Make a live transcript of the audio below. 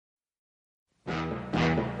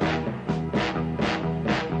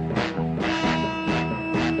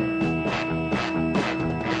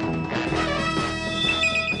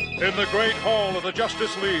In the great hall of the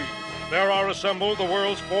Justice League, there are assembled the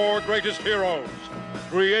world's 4 greatest heroes,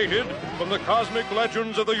 created from the cosmic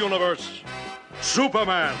legends of the universe.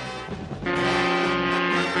 Superman,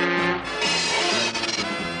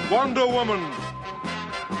 Wonder Woman,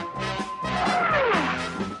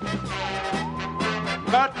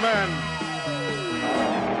 Batman,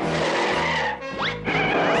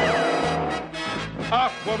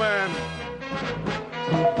 Aquaman,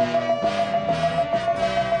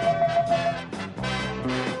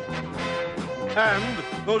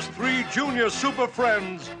 and those 3 junior super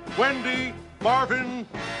friends, Wendy, Marvin,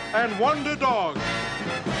 and Wonder Dog.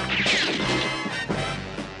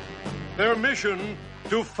 Their mission,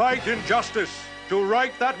 to fight injustice, to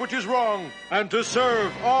right that which is wrong, and to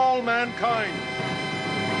serve all mankind.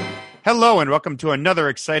 Hello, and welcome to another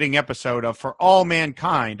exciting episode of For All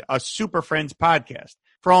Mankind, a Super Friends podcast.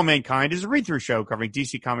 For All Mankind is a read-through show covering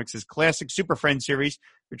DC Comics' classic Super Friends series,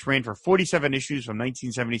 which ran for 47 issues from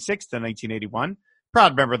 1976 to 1981.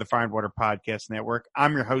 Proud member of the Fire and Water Podcast Network.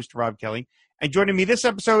 I'm your host, Rob Kelly, and joining me this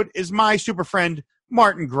episode is my super friend,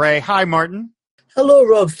 Martin Gray. Hi, Martin. Hello,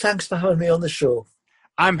 Rob. Thanks for having me on the show.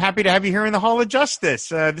 I'm happy to have you here in the Hall of Justice.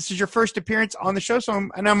 This is your first appearance on the show,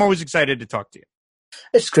 and I'm always excited to talk to you.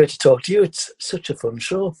 It's great to talk to you. It's such a fun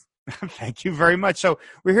show. Thank you very much. So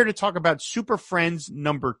we're here to talk about Super Friends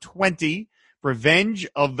number 20, Revenge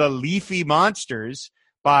of the Leafy Monsters,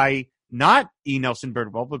 by not E. Nelson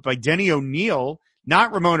Bridwell, but by Denny O'Neil,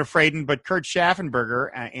 not Ramona Fradon, but Kurt Schaffenberger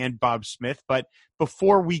and Bob Smith. But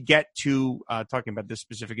before we get to talking about this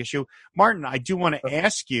specific issue, Martin, I do want to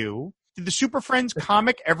ask you, did the Super Friends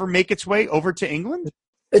comic ever make its way over to England?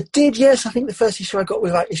 It did, yes. I think the first issue I got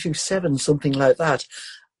was like issue 7, something like that.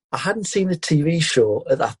 I hadn't seen the TV show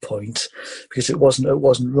at that point because it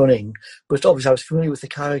wasn't running, but obviously I was familiar with the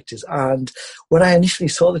characters. And when I initially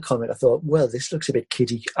saw the comic, I thought, well, this looks a bit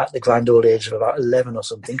kiddie at the grand old age of about 11 or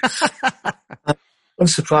something.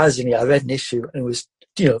 Unsurprisingly, I read an issue and was,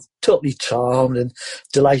 totally charmed and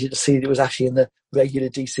delighted to see that it was actually in the regular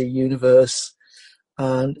DC universe.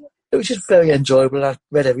 And it was just very enjoyable. And I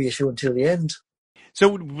read every issue until the end.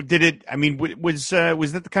 So did it, was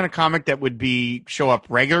that the kind of comic that would show up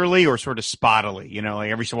regularly or sort of spottily, like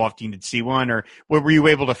every so often you'd see one, or were you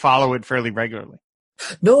able to follow it fairly regularly?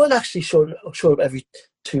 No, it actually showed up every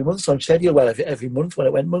 2 months on schedule, well, every month when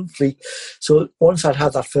it went monthly. So once I'd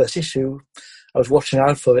had that first issue, I was watching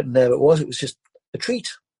out for it, and there it was. It was just a treat.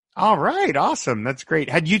 All right, awesome. That's great.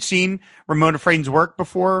 Had you seen Ramona Fradon's work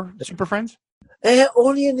before Super Friends?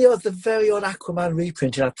 Only in the very odd Aquaman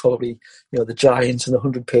reprint, and probably, the Giants and the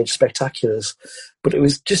 100-page spectaculars. But it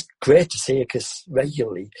was just great to see it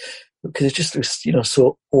regularly, because it just was,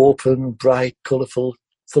 so open, bright, colourful,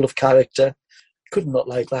 full of character. Could not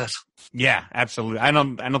like that. Yeah, absolutely. I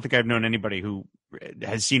don't think I've known anybody who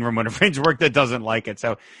has seen Ramona Fradon's work that doesn't like it.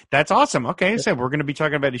 So that's awesome. Okay, so we're going to be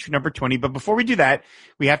talking about issue number 20. But before we do that,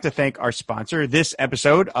 we have to thank our sponsor. This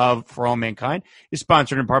episode of For All Mankind is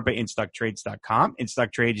sponsored in part by InStockTrades.com.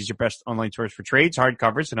 InStock Trades is your best online source for trades,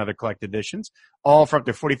 hardcovers, and other collected editions, all for up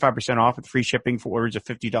to 45% off with free shipping for orders of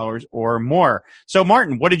 $50 or more. So,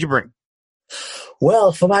 Martin, what did you bring?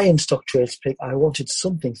 Well, for my in-stock trades pick, I wanted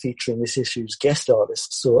something featuring this issue's guest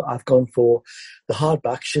artist, so I've gone for the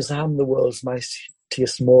hardback Shazam, the World's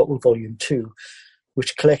Mightiest Mortal, Volume 2,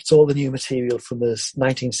 which collects all the new material from the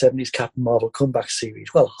 1970s Captain Marvel comeback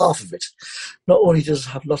series. Well, half of it. Not only does it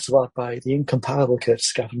have lots of art by the incomparable Kurt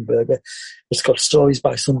Schaffenberger, it's got stories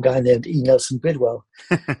by some guy named E. Nelson Bridwell.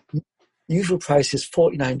 The usual price is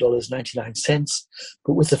 $49.99,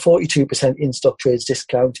 but with the 42% in-stock trades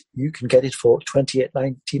discount, you can get it for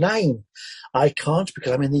 $28.99. I can't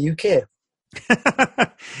because I'm in the UK.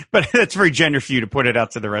 But that's very generous for you to put it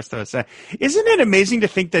out to the rest of us. Isn't it amazing to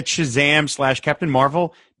think that Shazam / Captain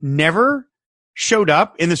Marvel never showed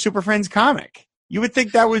up in the Super Friends comic? You would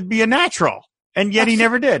think that would be a natural, and yet he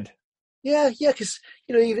never did. Yeah, because,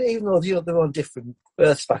 even though they were on different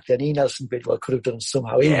Earths back then, E. Nelson Bridwell could have done it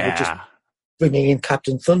somehow. Even just bringing in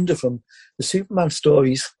Captain Thunder from the Superman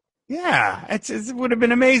stories. Yeah, it would have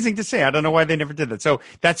been amazing to see. I don't know why they never did that. So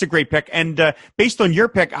that's a great pick. And based on your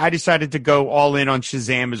pick, I decided to go all in on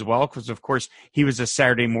Shazam as well, because, of course, he was a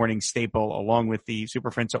Saturday morning staple along with the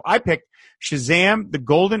Super Friends. So I picked Shazam, the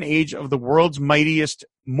Golden Age of the World's Mightiest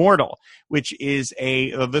Mortal, which is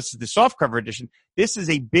this is the softcover edition. This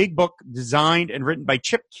is a big book designed and written by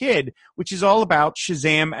Chip Kidd, which is all about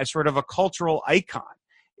Shazam as sort of a cultural icon.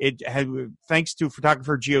 It had, thanks to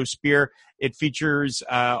photographer Geo Spear, it features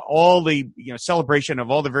all the celebration of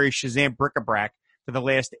all the various Shazam bric-a-brac for the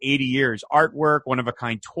last 80 years. Artwork,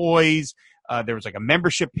 one-of-a-kind toys. There was like a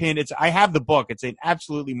membership pin. I have the book. It's an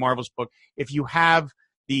absolutely marvelous book. If you have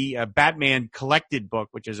the Batman Collected book,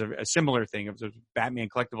 which is a similar thing of Batman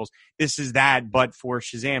collectibles. This is that, but for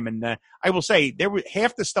Shazam. And I will say, there were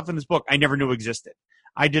half the stuff in this book I never knew existed.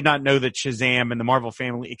 I did not know that Shazam and the Marvel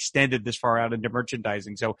family extended this far out into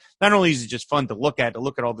merchandising. So not only is it just fun to look at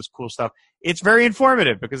all this cool stuff, it's very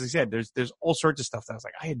informative because, as I said, there's all sorts of stuff that I was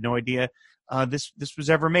like, I had no idea this was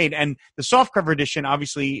ever made. And the softcover edition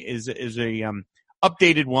obviously is a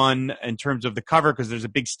updated one in terms of the cover because there's a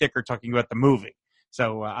big sticker talking about the movie.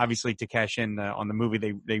 So obviously to cash in on the movie,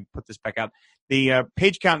 they put this back out. The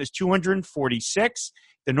page count is 246.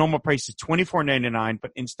 The normal price is $24.99,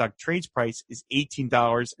 but in-stock trades price is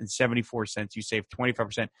 $18.74. You save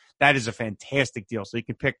 25%. That is a fantastic deal. So you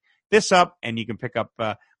can pick this up, and you can pick up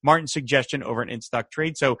Martin's suggestion over at In-Stock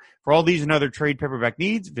Trade. So for all these and other trade paperback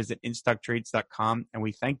needs, visit InStockTrades.com, and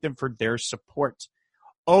we thank them for their support.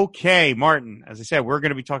 Okay, Martin, as I said, we're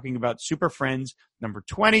going to be talking about Super Friends number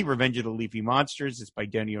 20, Revenge of the Leafy Monsters. It's by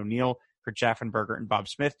Denny O'Neil, Kurt Schaffenberger, and Bob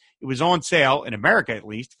Smith. It was on sale, in America at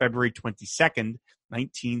least, February 22nd,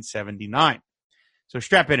 1979. So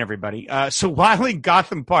strap in, everybody. So while in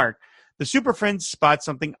Gotham Park, the Super Friends spot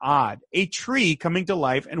something odd, a tree coming to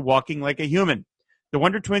life and walking like a human. The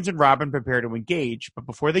Wonder Twins and Robin prepare to engage, but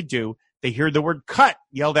before they do, they hear the word "cut"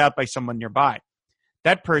 yelled out by someone nearby.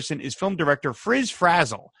 That person is film director Friz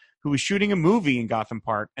Frazzle, who was shooting a movie in Gotham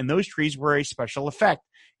Park, and those trees were a special effect,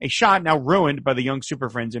 a shot now ruined by the young Super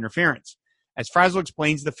Friends' interference. As Frazzle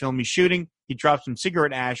explains the film he's shooting, he drops some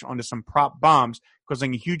cigarette ash onto some prop bombs,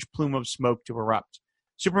 causing a huge plume of smoke to erupt.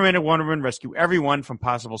 Superman and Wonder Woman rescue everyone from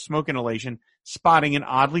possible smoke inhalation, spotting an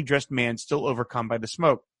oddly dressed man still overcome by the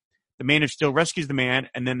smoke. The Man of Steel rescues the man,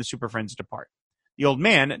 and then the Super Friends depart. The old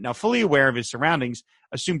man, now fully aware of his surroundings,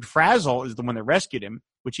 assumed Frazzle is the one that rescued him,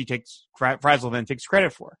 which Frazzle then takes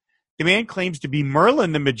credit for. The man claims to be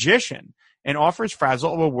Merlin the magician and offers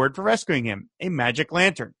Frazzle a reward for rescuing him, a magic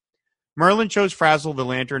lantern. Merlin shows Frazzle the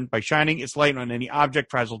lantern by shining its light on any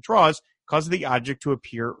object Frazzle draws, causing the object to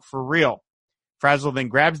appear for real. Frazzle then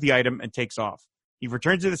grabs the item and takes off. He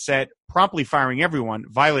returns to the set, promptly firing everyone,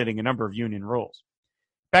 violating a number of union rules.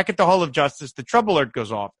 Back at the Hall of Justice, the trouble alert goes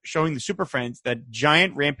off, showing the Super Friends that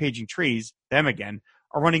giant rampaging trees, them again,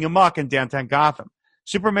 are running amok in downtown Gotham.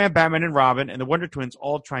 Superman, Batman, and Robin and the Wonder Twins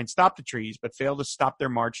all try and stop the trees, but fail to stop their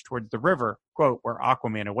march towards the river, quote, where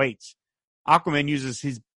Aquaman awaits. Aquaman uses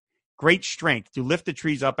his great strength to lift the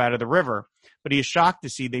trees up out of the river, but he is shocked to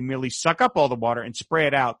see they merely suck up all the water and spray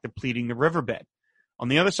it out, depleting the riverbed. On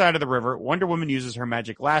the other side of the river, Wonder Woman uses her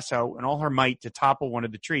magic lasso and all her might to topple one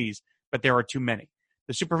of the trees, but there are too many.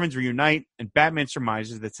 The Super Friends reunite, and Batman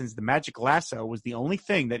surmises that since the magic lasso was the only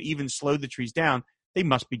thing that even slowed the trees down, they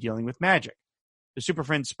must be dealing with magic. The Super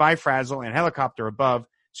Friends spy Frazzle and helicopter above.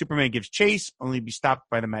 Superman gives chase, only to be stopped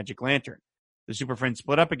by the magic lantern. The Super Friends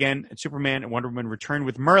split up again, and Superman and Wonder Woman return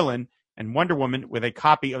with Merlin and Wonder Woman with a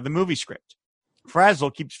copy of the movie script.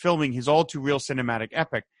 Frazzle keeps filming his all-too-real cinematic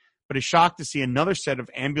epic, but is shocked to see another set of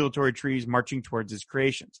ambulatory trees marching towards his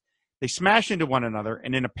creations. They smash into one another,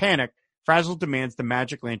 and in a panic, Frazzle demands the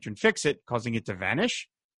magic lantern fix it, causing it to vanish.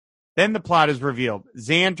 Then the plot is revealed.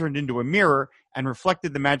 Zan turned into a mirror and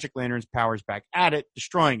reflected the magic lantern's powers back at it,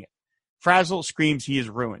 destroying it. Frazzle screams he is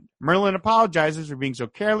ruined. Merlin apologizes for being so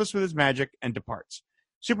careless with his magic and departs.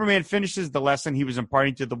 Superman finishes the lesson he was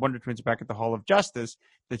imparting to the Wonder Twins back at the Hall of Justice,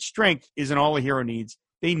 that strength isn't all a hero needs.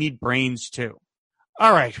 They need brains, too.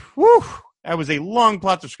 All right. Whew. That was a long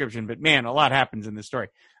plot description, but man, a lot happens in this story.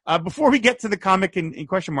 Before we get to the comic in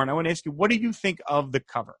question, Martin, I want to ask you, what did you think of the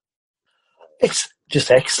cover? It's just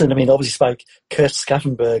excellent. I mean, obviously it's by Kurt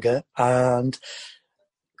Schaffenberger, and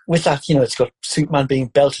with that, you know, it's got Superman being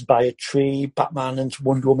belted by a tree, Batman and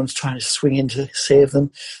Wonder Woman's trying to swing in to save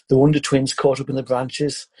them, the Wonder Twins caught up in the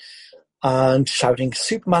branches and shouting,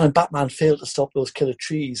 Superman and Batman failed to stop those killer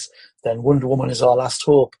trees, then Wonder Woman is our last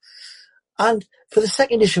hope. And for the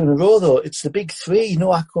second issue in a row, though, it's the big three, no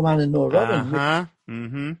Aquaman and no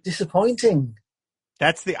Robin. Disappointing.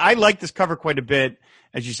 I like this cover quite a bit.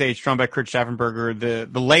 As you say, it's drawn by Kurt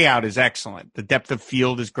Schaffenberger. The layout is excellent. The depth of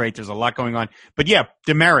field is great. There's a lot going on. But yeah,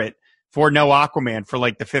 demerit for no Aquaman for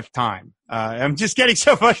like the fifth time. I'm just getting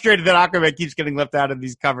so frustrated that Aquaman keeps getting left out of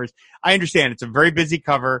these covers. I understand. It's a very busy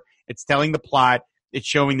cover. It's telling the plot. It's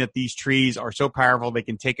showing that these trees are so powerful they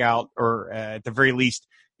can take out, or at the very least,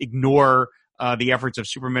 ignore the efforts of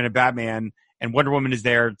Superman and Batman. And Wonder Woman is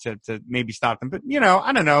there to maybe stop them. But, you know,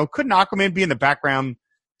 I don't know. Couldn't Aquaman be in the background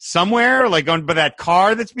somewhere, like on by that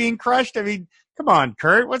car that's being crushed? I mean, come on,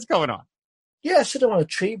 Kurt, what's going on? Yeah, sit on a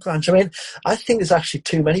tree branch. I mean, I think there's actually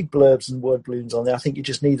too many blurbs and word balloons on there. I think you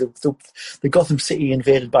just need the Gotham City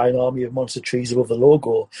invaded by an army of monster trees above the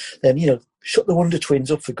logo. Then, you know, shut the Wonder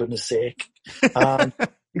Twins up, for goodness sake.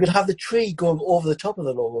 you could have the tree going over the top of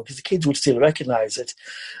the logo because the kids would still recognise it.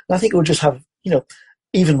 And I think it would just have,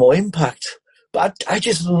 even more impact. But I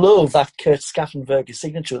just love that Kurt Skaffenberger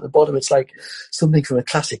signature at the bottom. It's like something from a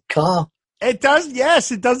classic car. It does,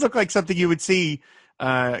 yes. It does look like something you would see,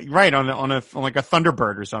 right, on like a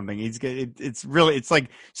Thunderbird or something. It's like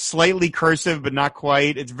slightly cursive, but not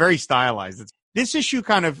quite. It's very stylized. This issue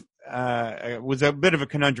kind of was a bit of a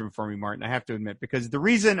conundrum for me, Martin, I have to admit, because the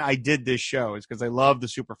reason I did this show is because I love the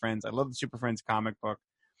Super Friends. I love the Super Friends comic book.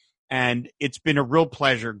 And it's been a real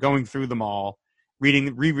pleasure going through them all,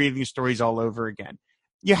 rereading the stories all over again.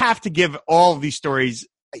 You have to give all of these stories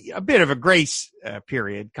a bit of a grace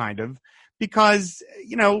period, kind of, because,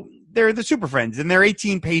 they're the Super Friends and they're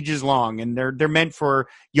 18 pages long and they're meant for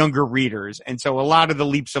younger readers. And so a lot of the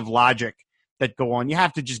leaps of logic that go on, you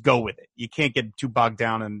have to just go with it. You can't get too bogged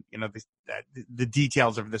down in, the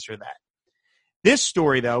details of this or that. This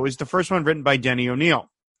story, though, is the first one written by Denny O'Neil.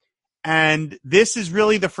 And this is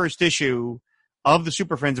really the first issue of the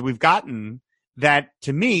Super Friends that we've gotten that,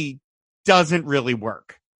 to me, doesn't really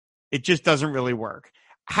work. It just doesn't really work.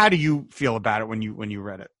 How do you feel about it when you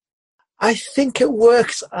read it? I think it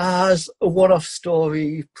works as a one-off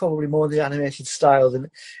story, probably more in the animated style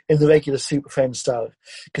than in the regular Super Friends style.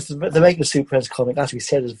 Because the regular Super Friends comic, as we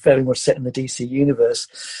said, is very much set in the DC universe,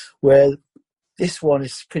 where this one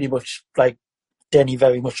is pretty much like Denny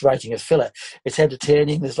very much writing a filler. It's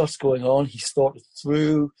entertaining, there's lots going on, he's thought it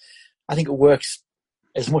through. I think it works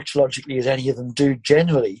as much logically as any of them do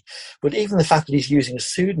generally. But even the fact that he's using a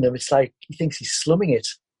pseudonym, it's like he thinks he's slumming it.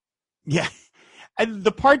 Yeah. And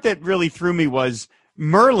the part that really threw me was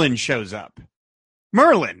Merlin shows up.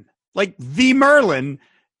 Merlin, like the Merlin,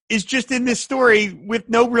 is just in this story with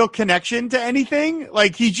no real connection to anything.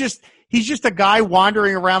 Like he's just a guy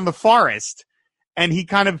wandering around the forest, and he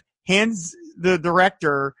kind of hands the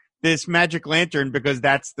director this magic lantern because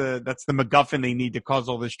that's the MacGuffin they need to cause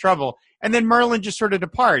all this trouble. And then Merlin just sort of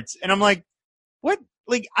departs, and I'm like, what?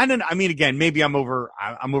 Like, I don't know. I mean, again, maybe I'm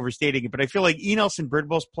overstating it, but I feel like E. Nelson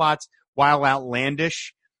Bridwell's plots, while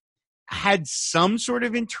outlandish, had some sort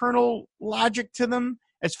of internal logic to them,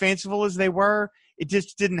 as fanciful as they were. It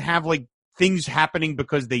just didn't have like things happening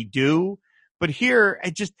because they do. But here,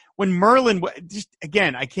 when Merlin,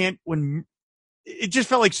 it just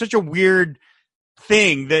felt like such a weird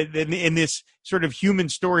thing that in this sort of human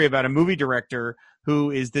story about a movie director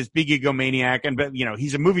who is this big egomaniac, but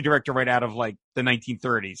he's a movie director right out of like the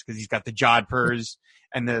 1930s because he's got the jodhpurs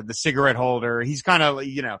and the cigarette holder. He's kind of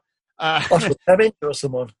or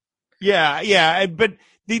someone. Yeah. But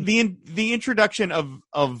the introduction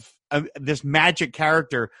of this magic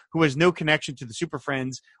character who has no connection to the Super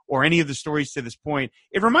Friends or any of the stories to this point,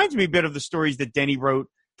 it reminds me a bit of the stories that Denny wrote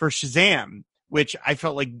for Shazam, which I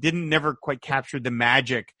felt like never quite captured the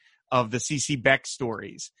magic of the C.C. Beck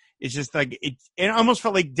stories. It's just like it almost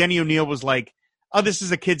felt like Denny O'Neil was like, oh, this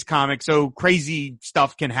is a kid's comic, so crazy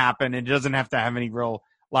stuff can happen and it doesn't have to have any real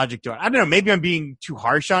logic to it. I don't know, maybe I'm being too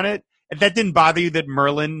harsh on it. If that didn't bother you, that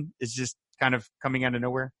Merlin is just kind of coming out of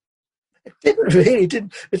nowhere? It didn't really. It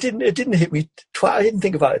didn't hit me twice. I didn't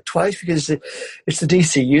think about it twice because it's the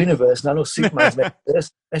DC universe, and I know Superman's met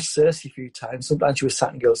Cersei a few times. Sometimes she was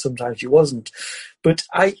Saturn Girl, sometimes she wasn't. But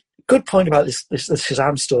good point about this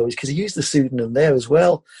Shazam stories because he used the pseudonym there as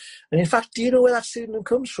well. And in fact, do you know where that pseudonym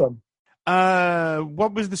comes from?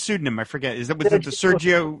 What was the pseudonym? I forget. Was it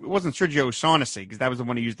Sergio? It wasn't Sergio O'Shaughnessy because that was the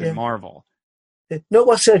one he used in Marvel. No, it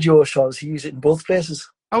was Sergio O'Shaughnessy. He used it in both places.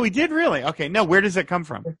 Oh, he did really? Okay. No, where does it come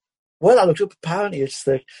from? Well, I looked up. Apparently, it's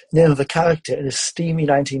the name of the character in a steamy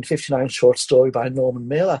 1959 short story by Norman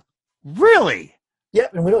Mailer. Really? Yeah,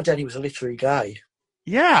 and we know Denny was a literary guy.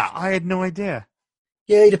 Yeah, I had no idea.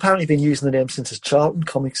 Yeah, he'd apparently been using the name since his Charlton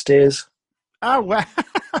Comics days. Oh, wow.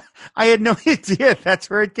 I had no idea that's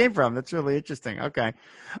where it came from. That's really interesting. Okay.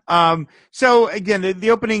 So again, the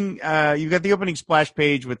opening, you've got the opening splash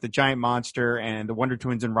page with the giant monster and the Wonder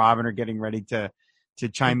Twins and Robin are getting ready to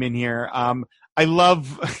chime in here. I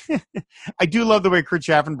do love the way Kurt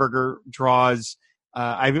Schaffenberger draws.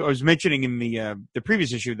 I was mentioning in the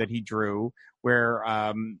previous issue that he drew where,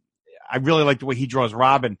 I really like the way he draws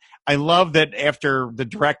Robin. I love that after the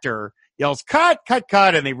director yells, cut,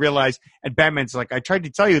 and they realize, and Batman's like, I tried to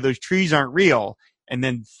tell you those trees aren't real. And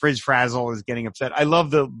then Frizz Frazzle is getting upset. I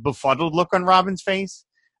love the befuddled look on Robin's face.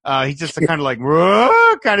 He's just a kind of like,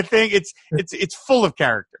 whoa, kind of thing. It's full of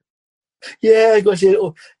character. Yeah, I got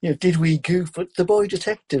to, did we goof? But the boy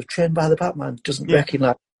detective trained by the Batman doesn't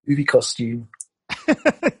recognize the movie costume.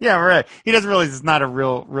 Yeah, right. He doesn't realize it's not a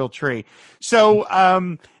real tree.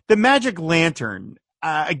 So, the magic lantern,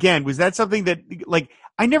 again, was that something that, like,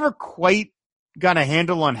 I never quite got a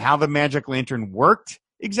handle on how the magic lantern worked.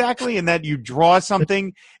 exactly, and that you draw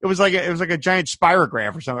something. It was like a giant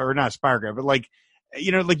spirograph or something, or not a spirograph, but like,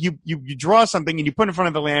 like you draw something and you put it in front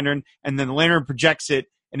of the lantern, and then the lantern projects it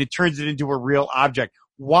and it turns it into a real object.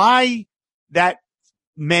 Why that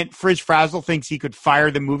meant Frizz Frazzle thinks he could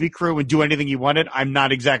fire the movie crew and do anything he wanted, I'm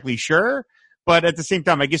not exactly sure. But at the same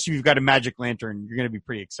time, I guess if you've got a magic lantern, you're going to be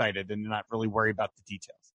pretty excited and not really worry about the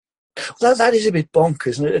details. Well, that is a bit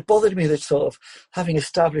bonkers, and it bothered me that sort of having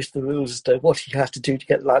established the rules as to what he has to do to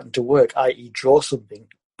get the lantern to work, i.e. draw something,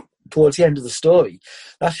 towards the end of the story,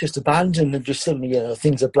 that's just abandoned and just suddenly,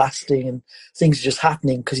 things are blasting and things are just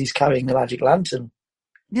happening because he's carrying a magic lantern.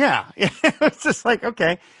 Yeah. It's just like,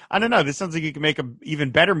 okay, I don't know. This sounds like you can make an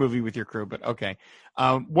even better movie with your crew, but okay.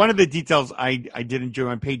 One of the details I did enjoy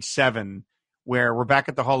on page 7, where we're back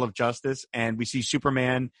at the Hall of Justice and we see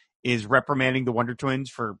Superman is reprimanding the Wonder Twins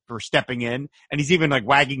for stepping in, and he's even like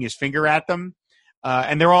wagging his finger at them.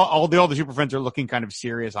 And they're all the Super Friends are looking kind of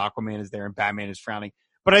serious. Aquaman is there and Batman is frowning.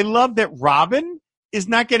 But I love that Robin is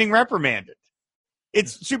not getting reprimanded.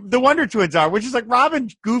 It's the Wonder Twins are, which is like Robin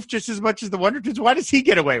goofed just as much as the Wonder Twins. Why does he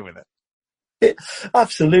get away with it?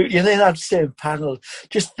 Absolutely. And then that same panel,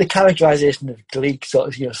 just the characterization of Gleek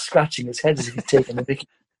sort of, scratching his head as if he's taking a mickey.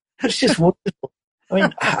 It's just wonderful. I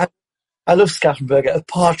mean, I love Scattenberger.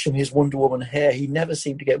 Apart from his Wonder Woman hair, he never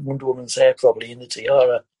seemed to get Wonder Woman's hair properly in the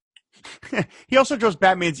tiara. He also draws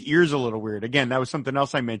Batman's ears a little weird. Again, that was something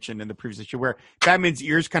else I mentioned in the previous issue, where Batman's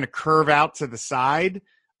ears kind of curve out to the side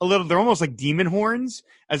a little. They're almost like demon horns,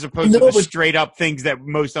 as opposed to the straight up things that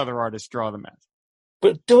most other artists draw them as.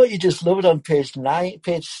 But don't you just love it on page 9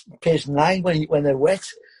 when they're wet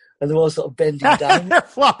and they're all sort of bending down? They're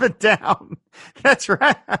flopping down. That's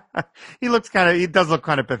right. He does look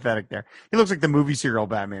kind of pathetic there. He looks like the movie serial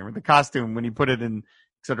Batman with the costume. When you put it in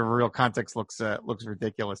sort of real context, looks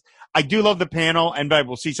ridiculous. I do love the panel, and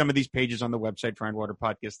we'll see some of these pages on the website,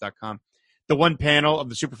 FireandWaterPodcast.com. The one panel of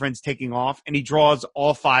the Super Friends taking off, and he draws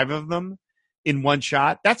all 5 of them in one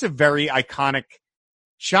shot. That's a very iconic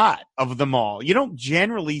shot of them all. You don't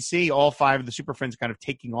generally see all 5 of the Super Friends kind of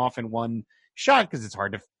taking off in one shot because it's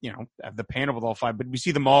hard to, have the panel with all 5, but we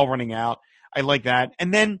see them all running out. I like that.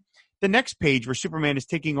 And then the next page where Superman is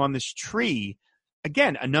taking on this tree.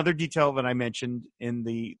 Again, another detail that I mentioned in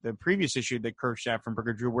the previous issue that Kirk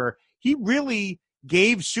Schaffenberger drew, where he really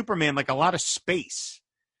gave Superman like a lot of space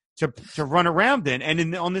to run around in.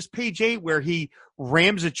 And on this page 8, where he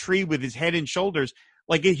rams a tree with his head and shoulders,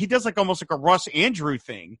 like he does like almost like a Russ Andrew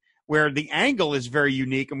thing, where the angle is very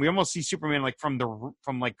unique, and we almost see Superman like from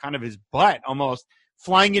like kind of his butt almost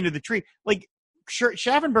flying into the tree. Like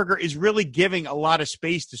Schaffenberger is really giving a lot of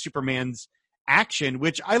space to Superman's action,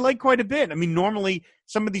 which I like quite a bit. I mean, normally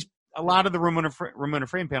a lot of the Ramona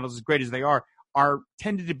Frame panels, as great as they are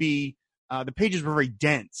tended to be, the pages were very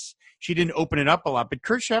dense. She didn't open it up a lot, but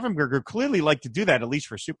Kurt Schaffenberger clearly liked to do that, at least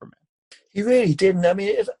for Superman. He really didn't. I mean,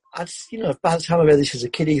 if by the time I read this as a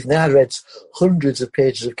kid, even then I read hundreds of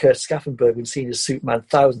pages of Kurt Schaffenberger and seen his Superman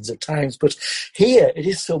thousands of times. But here, it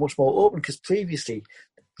is so much more open, because previously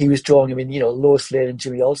he was drawing, Lois Lane and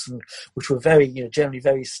Jimmy Olsen, which were very, generally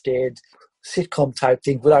very staid sitcom type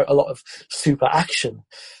thing without a lot of super action.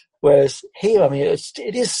 Whereas here, I mean,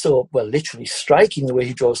 it is so, literally striking the way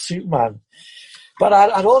he draws Superman. But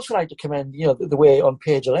I'd also like to commend, the way on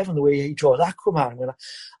page 11, the way he draws Aquaman, when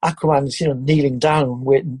Aquaman's, kneeling down,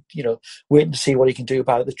 waiting to see what he can do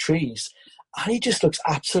about the trees. And he just looks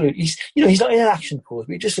absolutely, he's not in an action pose,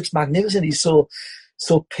 but he just looks magnificent. He's so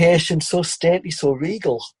patient, so stately, so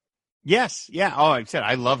regal. Yes. Yeah. Oh, I said,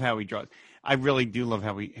 I love how he draws. I really do love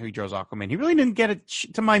how he draws Aquaman. He really didn't get it,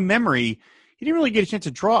 to my memory, he didn't really get a chance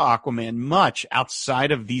to draw Aquaman much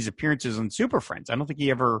outside of these appearances on Super Friends. I don't think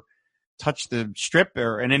he ever touched the strip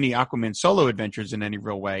or in any Aquaman solo adventures in any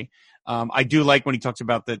real way. I do like when he talks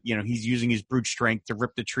about that, he's using his brute strength to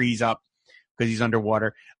rip the trees up because he's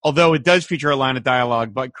underwater. Although it does feature a line of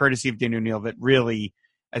dialogue, but courtesy of Dan O'Neill, that really,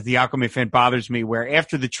 as the Aquaman fan, bothers me, where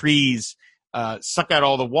after the trees suck out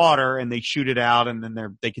all the water and they shoot it out and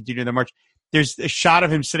then they continue their march, there's a shot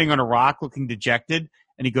of him sitting on a rock looking dejected,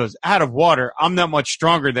 and he goes, "Out of water, I'm not much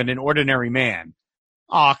stronger than an ordinary man."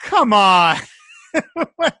 Oh, come on.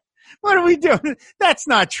 What are we doing? That's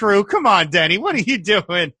not true. Come on, Denny. What are you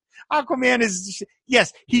doing? Aquaman is,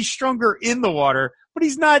 yes, he's stronger in the water, but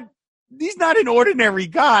he's not an ordinary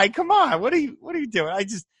guy. Come on. What are you doing?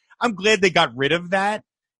 I'm glad they got rid of that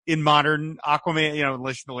in modern Aquaman,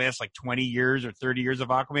 unless the last like 20 years or 30 years of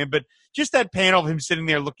Aquaman, but just that panel of him sitting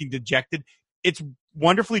there looking dejected. It's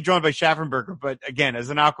wonderfully drawn by Schaffenberger, but again, as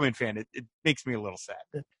an Aquaman fan, it makes me a little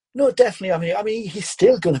sad. No, definitely. I mean, he's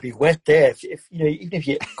still going to be wet there. If you know, even if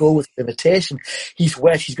you go with limitation, he's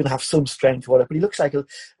wet. He's going to have some strength, or whatever. But he looks like a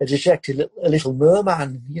dejected a little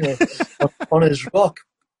merman, on his rock.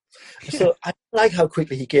 So I like how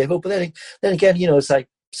quickly he gave up. But then again, it's like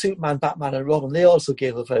Superman, Batman, and Robin. They also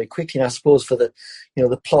gave up very quickly. And I suppose for the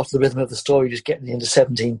plot, the rhythm of the story, just getting into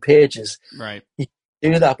 17 pages, Right? he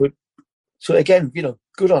do that. But so again,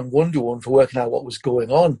 good on Wonder Woman for working out what was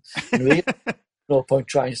going on. And really, no point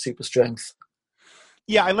trying super strength.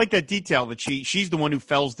 Yeah, I like that detail that she's the one who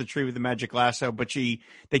fells the tree with the magic lasso, but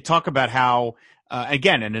they talk about how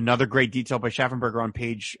again, and another great detail by Schaffenberger on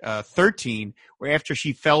page 13, where after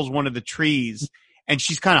she fells one of the trees and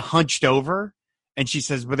she's kind of hunched over, and she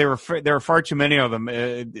says, "But there are far too many of them.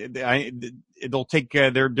 It'll take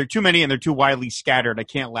they're too many and they're too widely scattered. I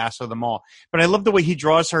can't lasso them all." But I love the way he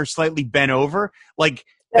draws her slightly bent over, like.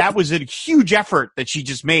 That was a huge effort that she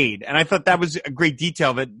just made. And I thought that was a great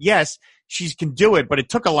detail that, yes, she can do it, but it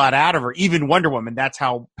took a lot out of her. Even Wonder Woman, that's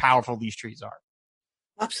how powerful these trees are.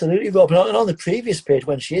 Absolutely, Rob. And on the previous page,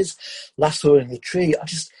 when she is lassoing the tree, I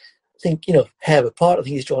just think, hair apart, I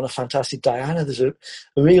think he's drawn a fantastic Diana. There's a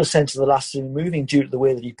real sense of the lassoing moving due to the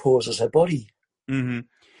way that he poses her body. Mm-hmm.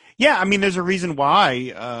 Yeah, I mean, there's a reason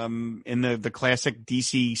why in the classic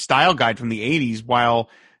DC style guide from the 80s, while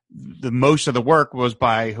the most of the work was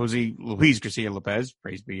by Jose Luis Garcia Lopez,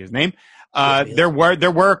 praise be his name. There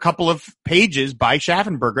were a couple of pages by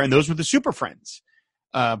Schaffenberger, and those were the Super Friends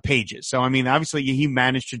pages. So, I mean, obviously he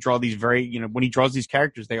managed to draw these very, when he draws these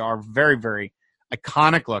characters, they are very, very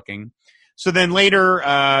iconic looking. So then later,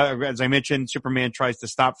 as I mentioned, Superman tries to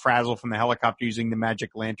stop Frazzle from the helicopter using the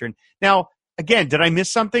magic lantern. Now, again, did I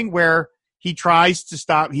miss something where he tries to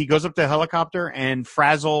stop, he goes up to the helicopter and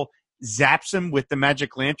Frazzle zaps him with the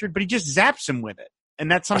magic lantern, but he just zaps him with it, and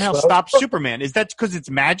that somehow stops Superman. Is that because it's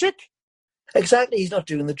magic? Exactly. He's not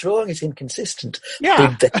doing the drawing. It's inconsistent.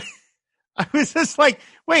 Yeah. I was just like,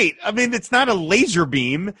 wait, I mean, it's not a laser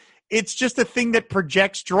beam. It's just a thing that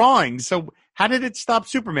projects drawings. So how did it stop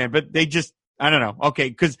Superman? But they just, I don't know. Okay.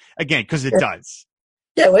 Because it does.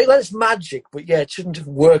 Yeah, well, it's magic, but yeah, it shouldn't have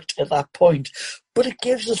worked at that point. But it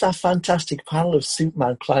gives us that fantastic panel of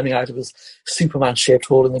Superman climbing out of his Superman-shaped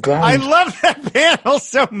hole in the ground. I love that panel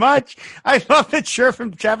so much. I love that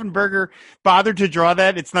Schaffenberger bothered to draw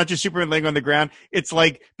that. It's not just Superman laying on the ground. It's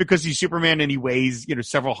like, because he's Superman and he weighs,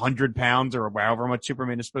 several 100 pounds or however much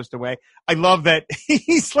Superman is supposed to weigh. I love that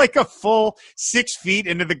he's like a full 6 feet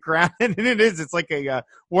into the ground. And it's like a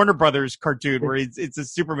Warner Brothers cartoon where it's a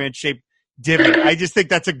Superman-shaped divot. I just think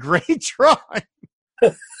that's a great drawing.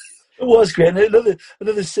 It was great. And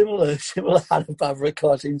another similar Hanna-Barbera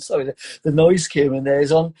cartoon. Sorry, the noise came in there.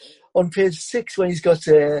 Is on page 6 when he's got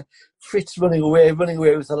Fritz running away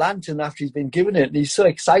with the lantern after he's been given it, and he's so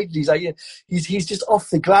excited. He's like, he's just off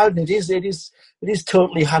the ground. And it is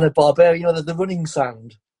totally Hanna-Barbera. The running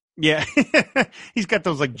sound. Yeah, he's got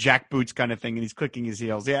those like jackboots kind of thing, and he's clicking his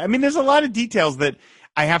heels. Yeah, I mean, there's a lot of details that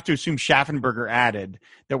I have to assume Schaffenberger added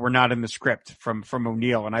that were not in the script from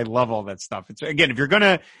O'Neill, and I love all that stuff. It's, again, if you're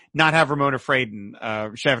gonna not have Ramona Fradon,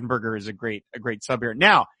 Schaffenberger is a great sub here.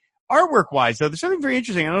 Now, artwork wise, though, there's something very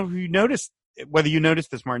interesting. I don't know if whether you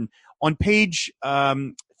noticed this, Martin, on page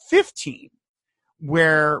 15.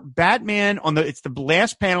 Where Batman it's the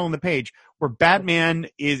last panel on the page where Batman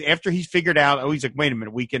is, after he's figured out, he's like, wait a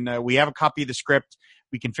minute, we have a copy of the script.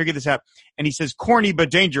 We can figure this out. And he says, corny,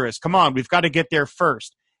 but dangerous. Come on. We've got to get there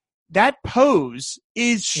first. That pose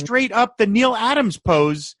is straight up the Neil Adams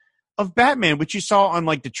pose of Batman, which you saw on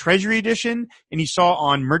like the Treasury edition and you saw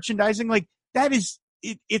on merchandising. Like that is,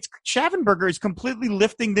 it's Schaffenberger is completely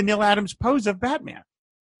lifting the Neil Adams pose of Batman.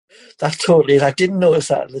 That totally is. I didn't notice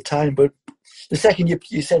that at the time, but the second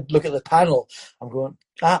you said, look at the panel, I'm going,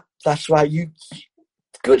 that's right.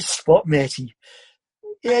 Good spot, matey.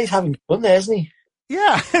 Yeah, he's having fun there, isn't he?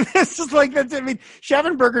 Yeah, this is like that. I mean,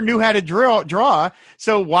 Schaffenberger knew how to draw.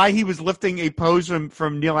 So why he was lifting a pose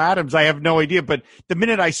from Neil Adams, I have no idea. But the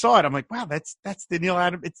minute I saw it, I'm like, wow, that's the Neil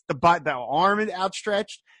Adams. It's the arm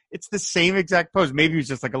outstretched. It's the same exact pose. Maybe it was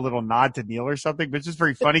just like a little nod to Neil or something, but it's just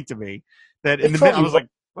very funny to me that in the minute I was like,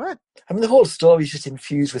 what? I mean, the whole story is just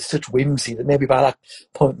infused with such whimsy that maybe by that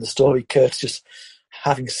point in the story, Kurt's just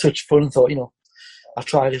having such fun and thought, I'll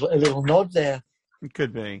try a little nod there. It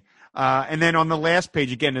could be. And then on the last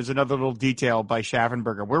page, again, there's another little detail by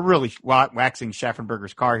Schaffenberger. We're really waxing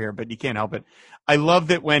Schaffenberger's car here, but you can't help it. I love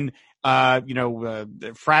that when,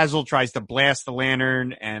 Frazzle tries to blast the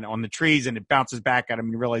lantern and on the trees and it bounces back at him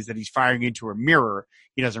and you realize that he's firing into a mirror.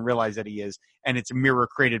 He doesn't realize that he is. And it's a mirror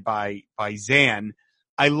created by Zan.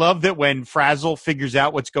 I love that when Frazzle figures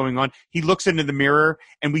out what's going on, he looks into the mirror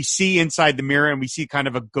and we see inside the mirror and we see kind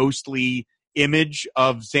of a ghostly image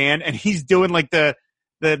of Zan, and he's doing like the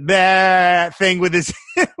thing with his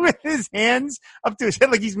with his hands up to his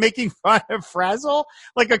head, like he's making fun of Frazzle,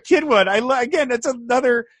 like a kid would. Again, that's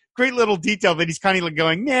another great little detail that he's kind of like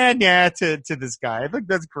going nah to this guy. I think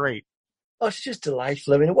that's great. Oh, it's just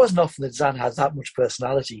delightful. I mean, it wasn't often that Zan has that much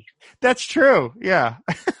personality. That's true. Yeah.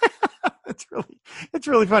 It's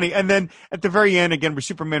really funny. And then at the very end, again, where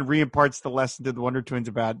Superman re-imparts the lesson to the Wonder Twins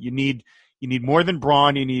about you need more than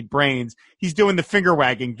brawn, you need brains. He's doing the finger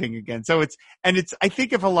wagging thing again. So I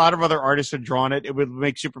think if a lot of other artists had drawn it, it would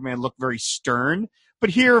make Superman look very stern. But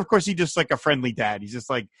here, of course, he's just like a friendly dad. He's just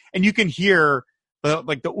like, and you can hear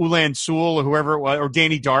the Ulan Sewell or whoever it was, or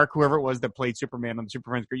Danny Dark, whoever it was that played Superman on the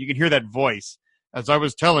Superman screen. You can hear that voice. As I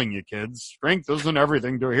was telling you, kids, strength isn't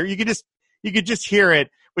everything to hear. You could just hear it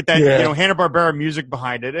with that, Hanna-Barbera music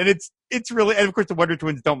behind it. And it's really, and of course the Wonder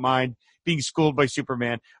Twins don't mind being schooled by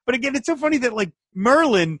Superman. But again, it's so funny that like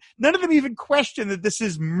Merlin, none of them even question that this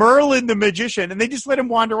is Merlin the magician, and they just let him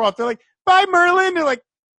wander off. They're like, bye Merlin. They're like,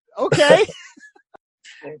 okay.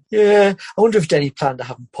 Yeah. I wonder if Denny planned to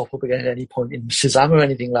have him pop up again at any point in Shazam or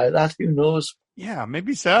anything like that. Who knows? Yeah,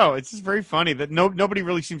 maybe so. It's just very funny that nobody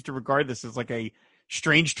really seems to regard this as like a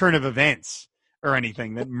strange turn of events or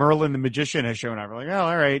anything that Merlin the magician has shown up. We're like, oh,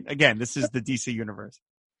 all right. Again, this is the DC universe.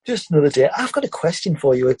 Just another day. I've got a question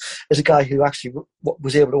for you as a guy who actually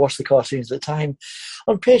was able to watch the cartoons at the time.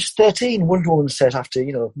 On page 13, Wonder Woman said after,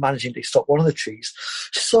 managing to stop one of the trees,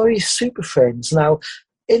 sorry, Super Friends. Now,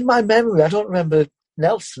 in my memory, I don't remember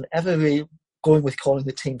Nelson ever really going with calling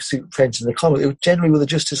the team Super Friends in the comic. It was generally with the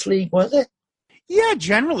Justice League, weren't they? Yeah,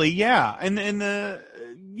 generally, yeah.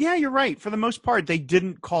 Yeah, you're right. For the most part, they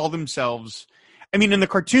didn't call themselves, I mean, in the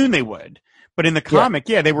cartoon they would. But in the comic,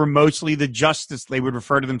 they were mostly the Justice. They would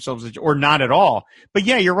refer to themselves as, or not at all. But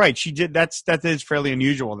yeah, you're right. She did. That is fairly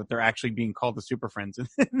unusual that they're actually being called the Super Friends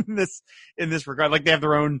in this regard. Like they have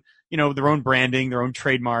their own, their own branding, their own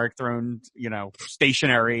trademark, their own,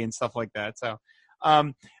 stationery and stuff like that. So,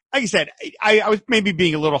 like I said, I was maybe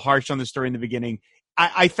being a little harsh on the story in the beginning.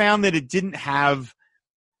 I found that it didn't have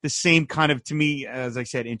the same kind of, to me, as I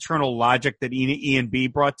said, internal logic that Ian B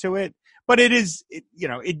brought to it. But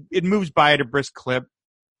it moves by at a brisk clip.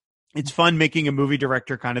 It's fun making a movie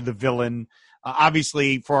director kind of the villain.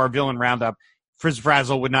 Obviously, for our villain roundup, Frizz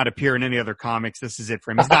Frazzle would not appear in any other comics. This is it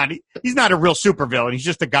for him. He's not a real supervillain. He's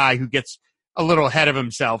just a guy who gets a little ahead of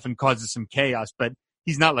himself and causes some chaos, but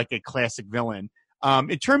he's not like a classic villain.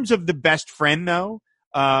 In terms of the best friend, though,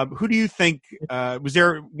 who do you think, was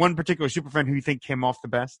there one particular super friend who you think came off the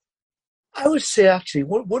best? I would say, actually,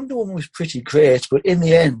 Wonder Woman was pretty great, but in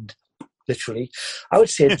the end, literally, I would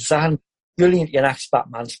say Zan brilliantly enacts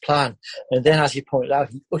Batman's plan. And then, as you pointed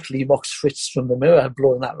out, he utterly mocks Fritz from the mirror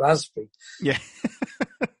blowing that raspberry. Yeah.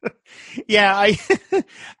 Yeah,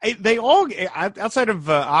 they all, outside of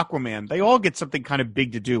Aquaman, they all get something kind of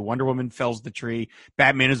big to do. Wonder Woman fells the tree.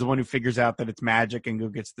 Batman is the one who figures out that it's magic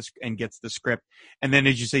and gets the script. And then,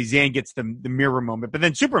 as you say, Zan gets the mirror moment. But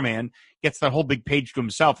then Superman gets that whole big page to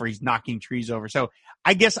himself where he's knocking trees over. So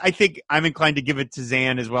I think I'm inclined to give it to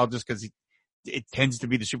Zan as well, just because it tends to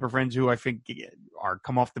be the Super Friends who I think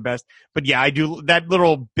come off the best. But yeah, I do. That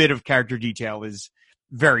little bit of character detail is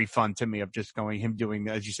very fun to me, of just him doing,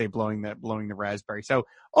 as you say, blowing the raspberry. So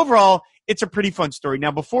overall, it's a pretty fun story.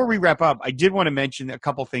 Now, before we wrap up, I did want to mention a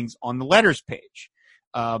couple things on the letters page.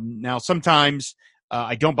 Now, sometimes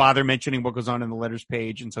I don't bother mentioning what goes on in the letters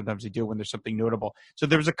page, and sometimes I do when there's something notable. So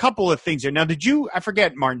there was a couple of things there. Now, I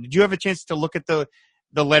forget, Martin, did you have a chance to look at the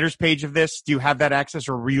letters page of this? Do you have that access,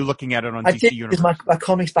 or were you looking at it on DC Universe? My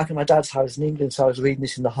comics back in my dad's house in England, so I was reading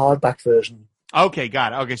this in the hardback version. Okay,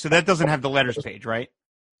 got it. Okay, so that doesn't have the letters page, right?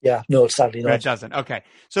 Yeah, no, sadly not. It doesn't. Okay.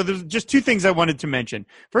 So there's just two things I wanted to mention.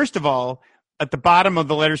 First of all, at the bottom of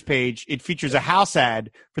the letters page, it features a house ad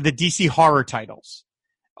for the DC horror titles.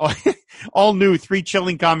 All new, 3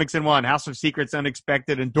 chilling comics in one: House of Secrets,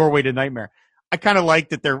 Unexpected, and Doorway to Nightmare. I kind of like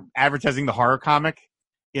that they're advertising the horror comic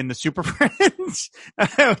in the Super Friends,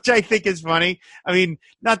 which I think is funny. I mean,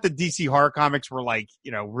 not that DC horror comics were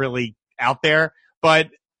really out there, but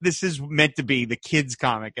this is meant to be the kids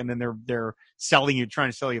comic, and then they're trying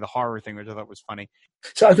to sell you the horror thing, which I thought was funny.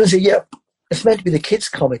 So I was going to say, yeah, it's meant to be the kids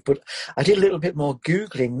comic, but I did a little bit more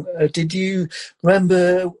Googling. Did you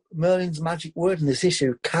remember Merlin's magic word in this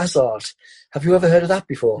issue, Khazart? Have you ever heard of that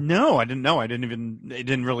before? No, I didn't know. It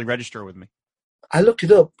didn't really register with me. I looked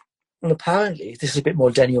it up, and apparently, this is a bit more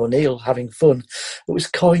Denny O'Neil having fun. It was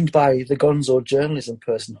coined by the Gonzo journalism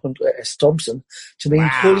person, Hunter S. Thompson, to mean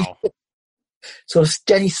holy shit. So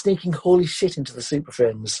Denny sneaking holy shit into the Super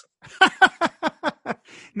Friends.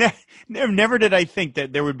 Never did I think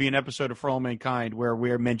that there would be an episode of For All Mankind where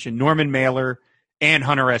we mentioned Norman Mailer and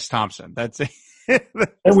Hunter S. Thompson. That's it.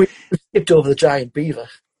 And we skipped over the giant beaver.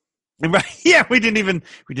 Right. Yeah, we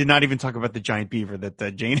did not even talk about the giant beaver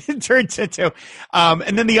that Jane turns into.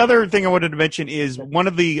 And then the other thing I wanted to mention is one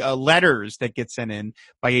of the letters that gets sent in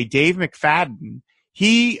by a Dave McFadden.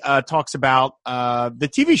 He talks about the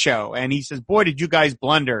TV show, and he says, "Boy, did you guys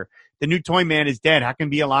blunder. The new Toy Man is dead. How can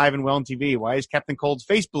he be alive and well on TV? Why is Captain Cold's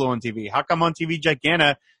face blue on TV? How come on TV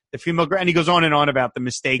Giganna, the female..." And he goes on and on about the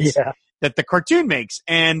mistakes that the cartoon makes.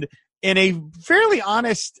 And in a fairly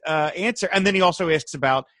honest answer, and then he also asks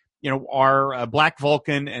about, are Black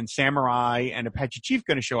Vulcan and Samurai and Apache Chief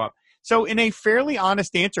going to show up? So in a fairly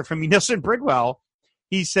honest answer from Nelson Bridwell,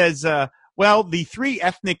 he says, well, the 3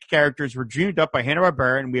 ethnic characters were dreamed up by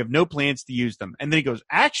Hanna-Barbera, and we have no plans to use them. And then he goes,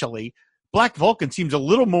 actually, Black Vulcan seems a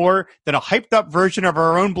little more than a hyped-up version of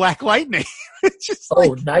our own Black Lightning. It's just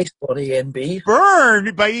nice one, ENB.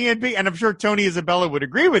 Burned by ENB. And I'm sure Tony Isabella would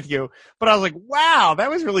agree with you. But I was like, wow, that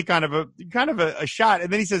was really kind of a shot.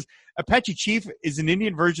 And then he says, Apache Chief is an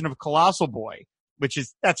Indian version of Colossal Boy,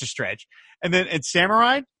 that's a stretch. And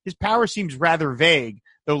Samurai, his power seems rather vague,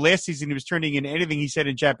 though last season he was turning in anything he said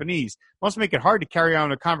in Japanese. Must make it hard to carry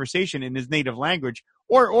on a conversation in his native language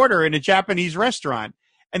or order in a Japanese restaurant.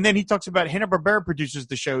 And then he talks about Hanna-Barbera produces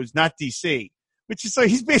the shows, not DC, which is so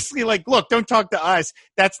he's basically like, look, don't talk to us.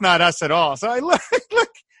 That's not us at all. So I love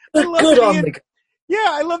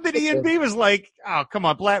that ENB was like, oh, come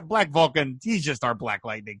on, Black Vulcan. He's just our Black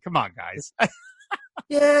Lightning. Come on, guys.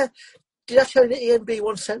 Yeah. Did I tell you that ENB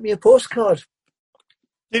once sent me a postcard?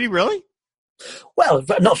 Did he really? Well,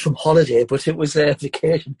 not from holiday, but it was a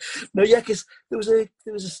vacation. No, yeah, because there was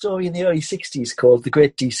a story in the early 60s called The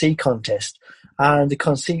Great DC Contest, and the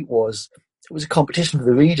conceit was it was a competition for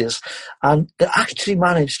the readers, and they actually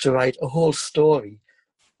managed to write a whole story,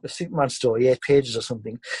 a Superman story, 8 pages or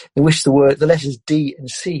something, in which the letters D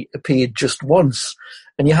and C appeared just once,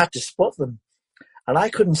 and you had to spot them. And I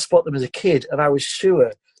couldn't spot them as a kid, and I was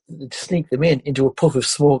sure to sneak them into a puff of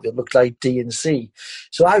smoke that looked like D and C.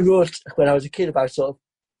 So I wrote, when I was a kid, about sort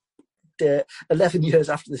of 11 years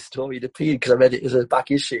after the story had appeared, because I read it as a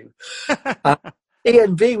back issue.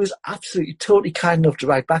 ENB was absolutely, totally kind enough to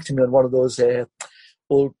write back to me on one of those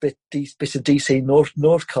old bits of DC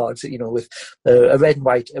note cards, with a red,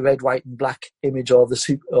 white, and black image of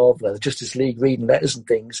the Justice League reading letters and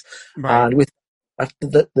things, right. And with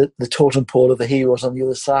the totem pole of the heroes on the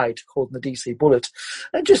other side holding the DC bullet,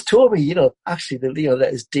 and just told me, actually the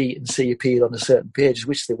letters D and C appeared on a certain page,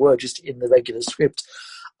 which they were just in the regular script,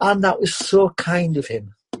 and that was so kind of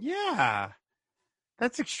him. Yeah,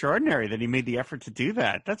 that's extraordinary that he made the effort to do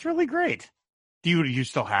that. That's really great. Do you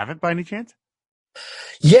still have it by any chance?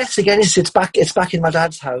 Yes, again, it's back in my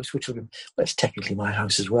dad's house, which it's technically my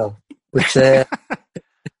house as well, but.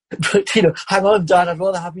 But, hang on, Dad, I'd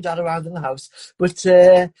rather have my dad around in the house. But,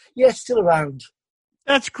 it's still around.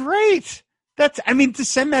 That's great. To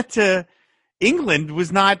send that to England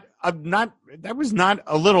was not a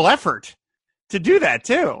little effort to do that,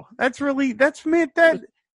 too. That's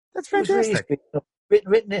fantastic.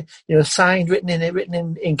 Written signed, written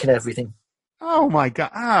in ink and everything. Oh, my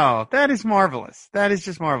God. Oh, that is marvelous. That is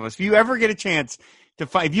just marvelous. If you ever get a chance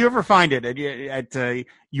if you ever find it at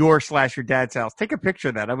your dad's house, take a picture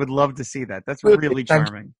of that. I would love to see that. That's really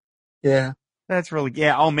charming. Yeah. That's really,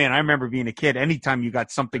 yeah. Oh man, I remember being a kid. Anytime you got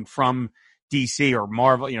something from DC or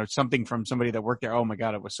Marvel, something from somebody that worked there. Oh my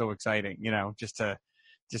God, it was so exciting. Just to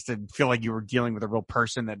feel like you were dealing with a real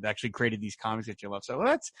person that actually created these comics that you love. So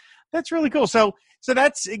that's really cool. So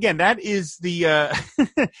that's, again, that is the,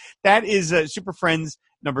 that is Super Friends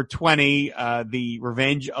number 20, The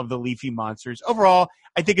Revenge of the Leafy Monsters. Overall,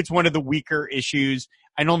 I think it's one of the weaker issues.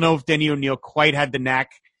 I don't know if Denny O'Neil quite had the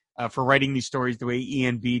knack for writing these stories the way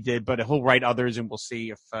ENB did, but he'll write others, and we'll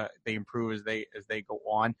see if they improve as they go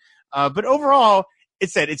on. But overall,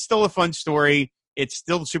 it's still a fun story. It's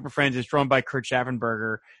still Super Friends. It's drawn by Kurt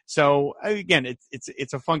Schaffenberger. So again,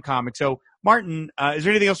 it's a fun comic. So Martin, is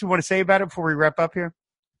there anything else we want to say about it before we wrap up here?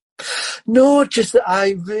 No, just that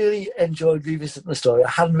I really enjoyed revisiting the story.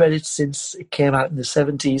 I hadn't read it since it came out in the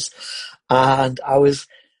 70s, and I was,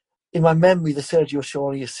 in my memory, the Sergio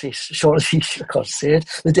Shawnee, I can't say it,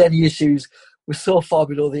 the Denny issues were so far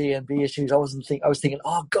below the ENB issues. I was thinking,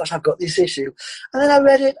 oh gosh, I've got this issue, and then I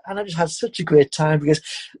read it, and I just had such a great time, because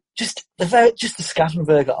just the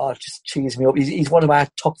Scattenberger art just cheers me up. He's one of my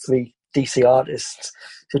top 3 DC artists.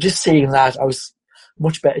 So just seeing that, I was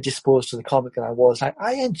much better disposed to the comic than I was.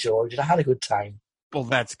 I enjoyed it. I had a good time. Well,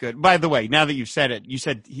 that's good. By the way, now that you've said it, you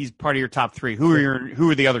said he's part of your top three. Who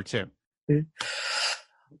are the other two?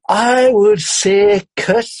 I would say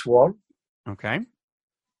Kurt Swan. Okay.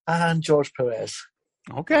 And George Perez.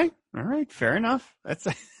 Okay. All right. Fair enough. That's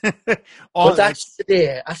but that's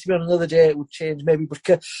today. Has to be on another day. It would change maybe. But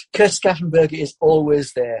Kurt Schaffenberger is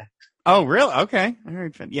always there. Oh, really? Okay. All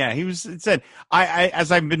right. Yeah, he was. It said I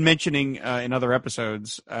as I've been mentioning in other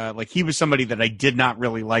episodes, like he was somebody that I did not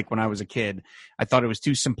really like when I was a kid. I thought it was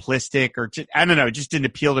too simplistic, or I don't know, it just didn't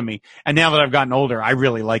appeal to me. And now that I've gotten older, I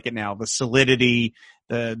really like it now. The solidity,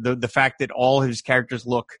 the fact that all his characters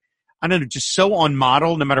look, I don't know, just so on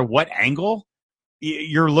model, no matter what angle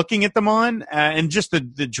you're looking at them on, and just the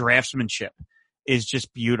draftsmanship is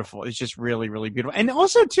just beautiful. It's just really, really beautiful. And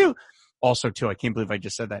also too, I can't believe I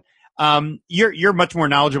just said that. You're much more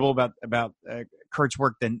knowledgeable about Kurt's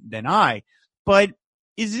work than I, but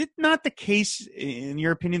is it not the case in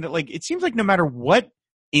your opinion that, like, it seems like no matter what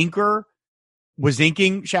inker was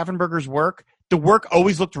inking Schaffenberger's work, the work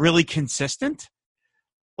always looked really consistent?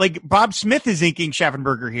 Like Bob Smith is inking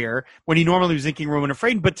Schaffenberger here when he normally was inking Roman and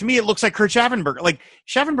Fraden, but to me it looks like Kurt Schaffenberger. Like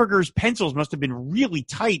Schaffenberger's pencils must have been really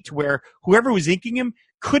tight to where whoever was inking him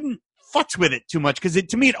couldn't futz with it too much, because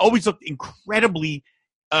to me it always looked incredibly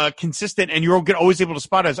consistent, and you're always able to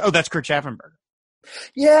spot as, oh, that's Kurt Schaffenberger.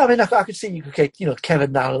 Yeah, I mean, I could see you could get,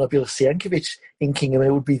 Kevin Nallen or Bill Sienkiewicz inking him, and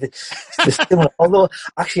it would be the similar. Although,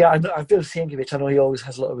 actually, I Bill Sienkiewicz, I know he always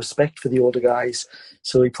has a lot of respect for the older guys,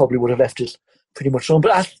 so he probably would have left it pretty much on.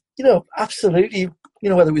 But, absolutely,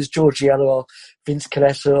 whether it was George Giallo or Vince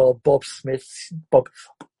Coletta or Bob Smith, or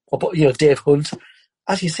Dave Hunt,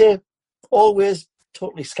 as you say, always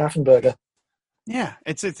totally Schaffenberger. Yeah,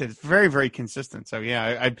 it's very, very consistent. So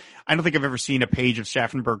yeah, I don't think I've ever seen a page of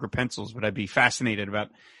Schaffenberger pencils, but I'd be fascinated about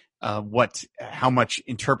how much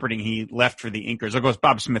interpreting he left for the inkers. Of course,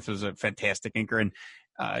 Bob Smith was a fantastic inker, and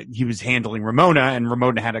he was handling Ramona, and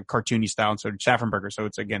Ramona had a cartoony style, and so did Schaffenberger. So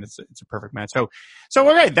it's a perfect match. So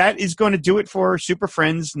all right, that is going to do it for Super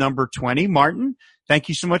Friends number 20. Martin, thank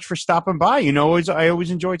you so much for stopping by. I always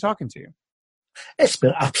enjoy talking to you. It's been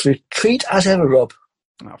an absolute treat as ever, Rob.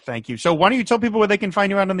 Oh, thank you. So why don't you tell people where they can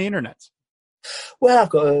find you out on the internet? Well,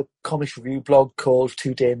 I've got a comics review blog called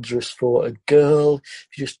Too Dangerous for a Girl.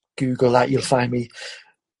 If you just Google that, you'll find me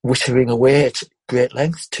whittering away at great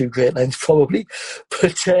length, too great length probably.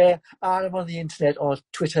 But I'm on the internet on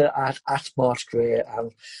Twitter at March Gray,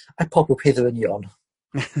 and I pop up hither and yon.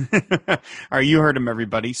 All right, you heard him,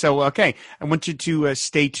 everybody. So, okay, I want you to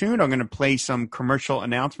stay tuned. I'm going to play some commercial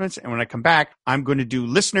announcements, and when I come back, I'm going to do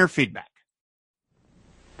listener feedback.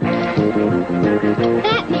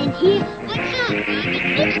 Batman here. What's up?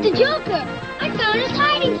 It's the Joker. I found his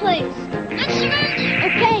hiding place. I'm surrounded.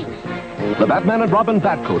 Okay. The Batman and Robin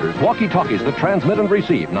Batcoders, walkie-talkies that transmit and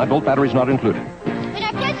receive. 9-volt batteries not included. When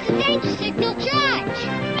I press the danger signal, charge.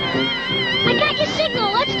 I got your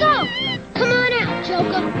signal. Let's go. Come on out,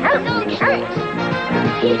 Joker. No tricks.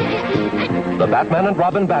 The Batman and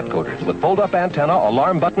Robin Batcoders with fold-up antenna,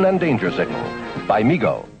 alarm button, and danger signal. By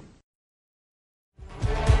Mego.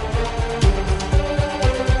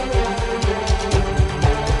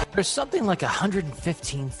 There's something like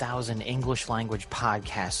 115,000 English language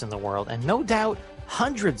podcasts in the world, and no doubt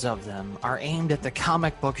hundreds of them are aimed at the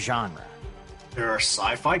comic book genre. There are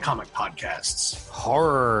sci-fi comic podcasts,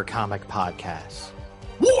 horror comic podcasts,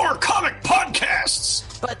 war comic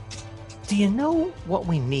podcasts. But do you know what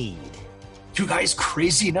we need? Two guys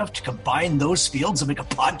crazy enough to combine those fields and make a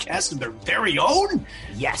podcast of their very own?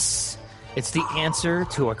 Yes. It's the answer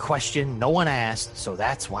to a question no one asked, so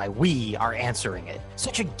that's why we are answering it.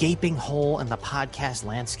 Such a gaping hole in the podcast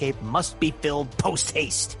landscape must be filled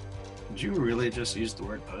post-haste. Did you really just use the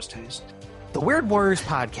word post-haste? The Weird Warriors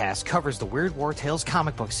podcast covers the Weird War Tales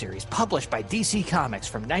comic book series published by DC Comics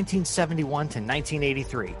from 1971 to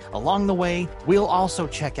 1983. Along the way, we'll also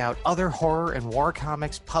check out other horror and war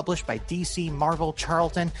comics published by DC, Marvel,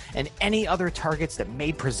 Charlton, and any other targets that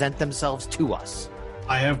may present themselves to us.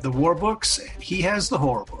 I have the war books, and he has the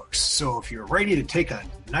horror books. So if you're ready to take a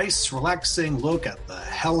nice, relaxing look at the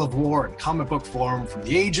hell of war in comic book form from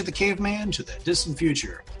the age of the caveman to the distant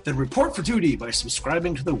future, then report for duty by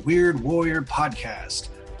subscribing to the Weird Warrior podcast.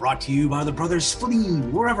 Brought to you by the Brothers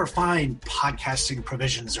Spleen, wherever fine podcasting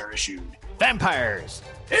provisions are issued. Vampires.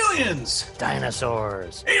 Aliens.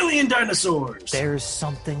 Dinosaurs. Alien dinosaurs. There's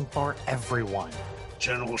something for everyone.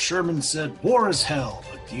 General Sherman said war is hell,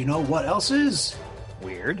 but do you know what else is?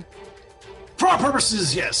 Weird. For our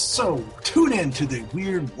purposes, yes. So tune in to the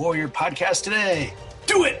Weird Warrior podcast today.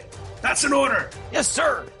 Do it! That's an order! Yes,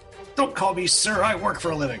 sir! Don't call me sir, I work for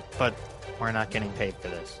a living. But we're not getting paid for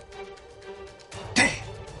this. Damn!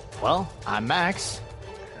 Well, I'm Max.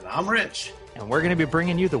 And I'm Rich. And we're going to be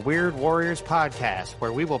bringing you the Weird Warriors podcast,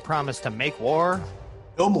 where we will promise to make war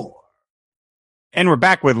no more. And we're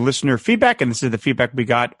back with listener feedback, and this is the feedback we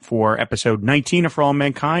got for episode 19 of For All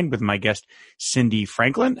Mankind with my guest, Cindy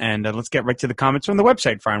Franklin. And let's get right to the comments from the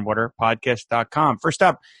website, fireandwaterpodcast.com. First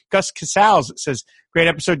up, Gus Casals says, great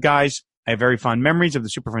episode, guys. I have very fond memories of the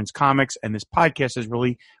Super Friends comics, and this podcast has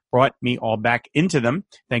really brought me all back into them.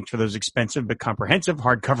 Thanks for those expensive but comprehensive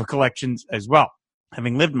hardcover collections as well.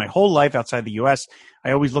 Having lived my whole life outside the U.S.,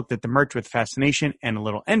 I always looked at the merch with fascination and a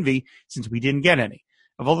little envy since we didn't get any.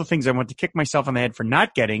 Of all the things I want to kick myself on the head for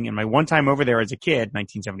not getting in my one time over there as a kid,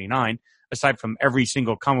 1979, aside from every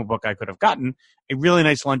single comic book I could have gotten, a really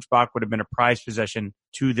nice lunchbox would have been a prized possession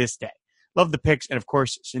to this day. Love the pics, and of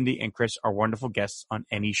course, Cindy and Chris are wonderful guests on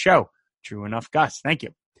any show. True enough, Gus. Thank you.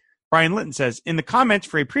 Brian Litton says, in the comments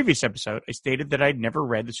for a previous episode, I stated that I'd never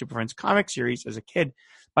read the Super Friends comic series as a kid,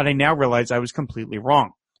 but I now realize I was completely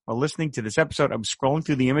wrong. While listening to this episode, I was scrolling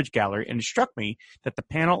through the image gallery, and it struck me that the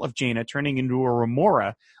panel of Jaina turning into a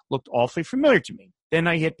remora looked awfully familiar to me. Then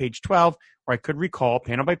I hit page 12, where I could recall,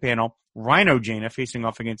 panel by panel, Rhino Jaina facing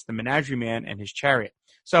off against the Menagerie Man and his chariot.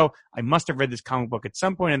 So I must have read this comic book at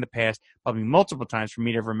some point in the past, probably multiple times for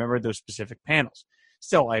me to remember those specific panels.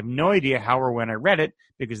 Still, I have no idea how or when I read it,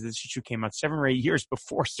 because this issue came out 7 or 8 years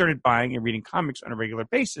before I started buying and reading comics on a regular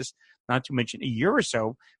basis, not to mention a year or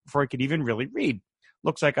so before I could even really read.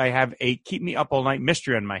 Looks like I have a keep me up all night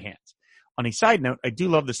mystery on my hands. On a side note, I do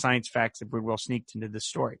love the science facts that Bridwell sneaked into this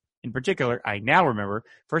story. In particular, I now remember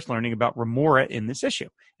first learning about remora in this issue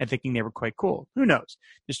and thinking they were quite cool. Who knows?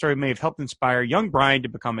 This story may have helped inspire young Brian to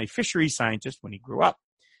become a fisheries scientist when he grew up.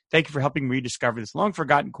 Thank you for helping me rediscover this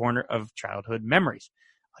long-forgotten corner of childhood memories.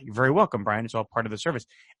 You're very welcome, Brian. It's all part of the service.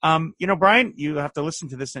 Brian, you have to listen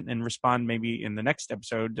to this and respond maybe in the next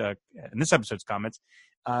episode, in this episode's comments.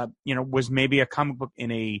 Was maybe a comic book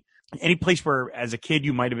in any place where as a kid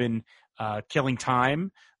you might have been killing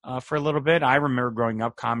time for a little bit. I remember growing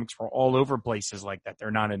up, comics were all over places like that.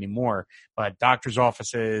 They're not anymore, but doctors'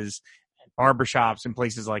 offices, barbershops, and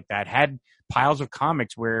places like that had piles of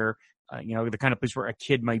comics where the kind of place where a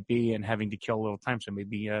kid might be and having to kill a little time. So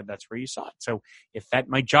maybe that's where you saw it. So if that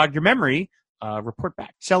might jog your memory, report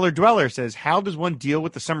back. Cellar Dweller says, how does one deal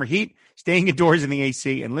with the summer heat, staying indoors in the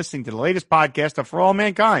AC, and listening to the latest podcast of For All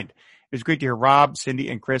Mankind? It was great to hear Rob, Cindy,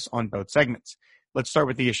 and Chris on both segments. Let's start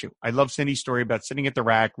with the issue. I love Cindy's story about sitting at the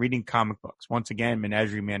rack, reading comic books. Once again,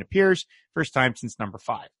 Menagerie Man appears, first time since number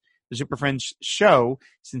 5. The Super Friends show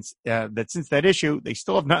since that issue, they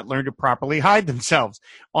still have not learned to properly hide themselves.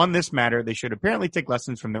 On this matter, they should apparently take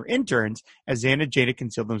lessons from their interns, as Xana and Jada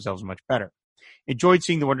conceal themselves much better. Enjoyed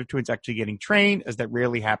seeing the Wonder Twins actually getting trained, as that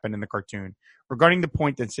rarely happened in the cartoon. Regarding the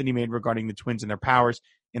point that Cindy made regarding the twins and their powers,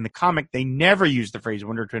 in the comic, they never used the phrase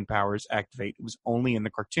Wonder Twin powers activate. It was only in the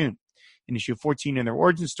cartoon. In issue 14 in their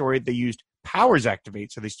origin story, they used powers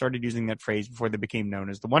activate, so they started using that phrase before they became known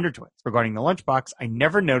as the Wonder Twins. Regarding the lunchbox, I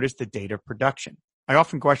never noticed the date of production. I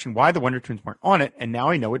often question why the Wonder Twins weren't on it, and now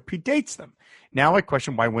I know it predates them. Now I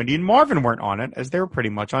question why Wendy and Marvin weren't on it, as they were pretty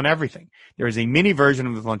much on everything. There is a mini version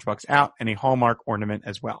of the lunchbox out and a Hallmark ornament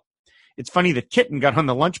as well. It's funny that Kitten got on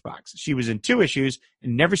the lunchbox. She was in 2 issues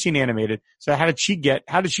and never seen animated, so how did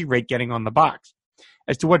she rate getting on the box?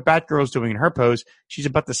 As to what Batgirl is doing in her pose, she's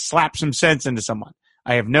about to slap some sense into someone.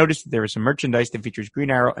 I have noticed that there is some merchandise that features Green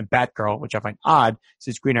Arrow and Batgirl, which I find odd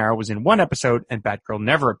since Green Arrow was in 1 episode and Batgirl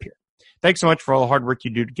never appeared. Thanks so much for all the hard work you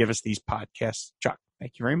do to give us these podcasts, Chuck.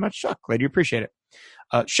 Thank you very much, Chuck. Glad you appreciate it.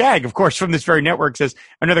 Shag, of course, from this very network says,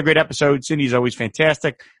 another great episode. Cindy's always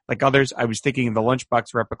fantastic. Like others, I was thinking of the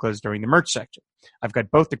lunchbox replicas during the merch section. I've got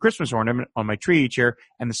both the Christmas ornament on my tree each year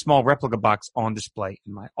and the small replica box on display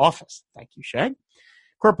in my office. Thank you, Shag.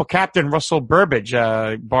 Corporal Captain Russell Burbage,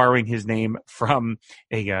 borrowing his name from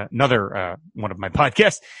another one of my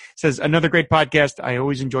podcasts, says, another great podcast. I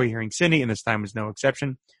always enjoy hearing Cindy, and this time was no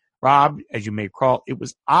exception. Rob, as you may recall, it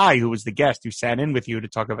was I who was the guest who sat in with you to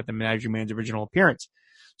talk about the Menagerie Man's original appearance.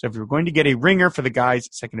 So if you were going to get a ringer for the guy's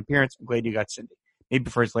second appearance, I'm glad you got Cindy.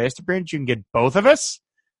 Maybe for his last appearance, you can get both of us?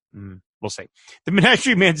 We'll see. The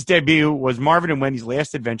Menagerie Man's debut was Marvin and Wendy's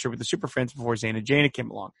last adventure with the Super Friends before Xana and Jaina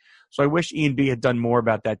came along. So I wish Ian B. had done more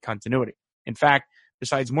about that continuity. In fact,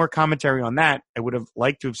 besides more commentary on that, I would have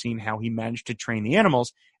liked to have seen how he managed to train the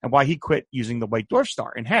animals and why he quit using the White Dwarf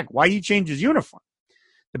Star. And heck, why he changed his uniform.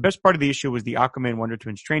 The best part of the issue was the Aquaman Wonder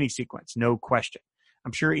Twins training sequence, no question.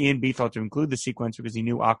 I'm sure Ian B thought to include the sequence because he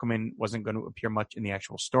knew Aquaman wasn't going to appear much in the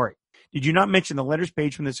actual story. Did you not mention the letters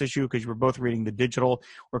page from this issue because you were both reading the digital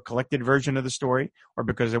or collected version of the story, or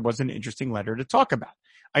because it was an interesting letter to talk about?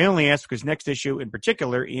 I only ask because next issue in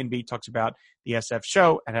particular, Ian B talks about the SF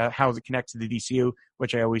show and how it connects to the DCU,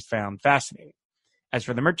 which I always found fascinating. As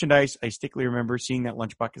for the merchandise, I distinctly remember seeing that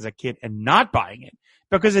lunchbox as a kid and not buying it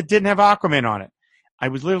because it didn't have Aquaman on it. I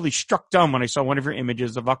was literally struck dumb when I saw one of your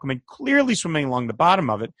images of Aquaman clearly swimming along the bottom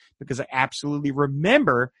of it because I absolutely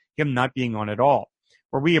remember him not being on at all.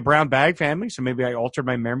 Were we a brown bag family? So maybe I altered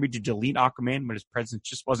my memory to delete Aquaman when his presence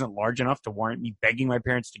just wasn't large enough to warrant me begging my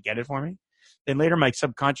parents to get it for me. Then later my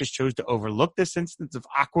subconscious chose to overlook this instance of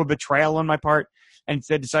Aqua betrayal on my part and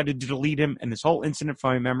instead decided to delete him and this whole incident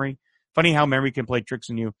from my memory. Funny how memory can play tricks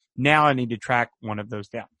on you. Now I need to track one of those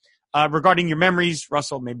down. Regarding your memories,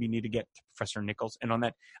 Russell, maybe you need to get to Professor Nichols in on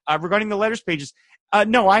that. Regarding the letters pages,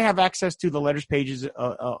 no, I have access to the letters pages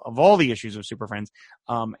of all the issues of Super Friends.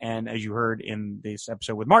 And as you heard in this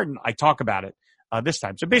episode with Martin, I talk about it this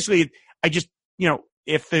time. So basically, I just,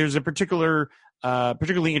 if there's a particularly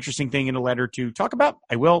interesting thing in a letter to talk about,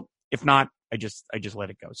 I will. If not, I just let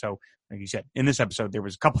it go. So, like you said, in this episode, there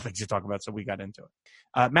was a couple things to talk about, so we got into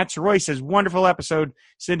it. Matt Soroy says, wonderful episode.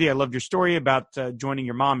 Cindy, I loved your story about joining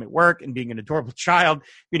your mom at work and being an adorable child,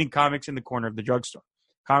 reading comics in the corner of the drugstore.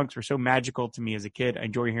 Comics were so magical to me as a kid. I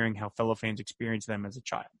enjoy hearing how fellow fans experienced them as a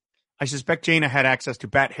child. I suspect Jaina had access to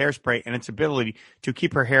Bat hairspray and its ability to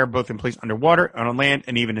keep her hair both in place underwater and on land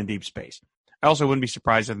and even in deep space. I also wouldn't be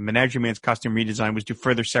surprised if the Menagerie Man's costume redesign was to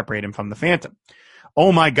further separate him from the Phantom.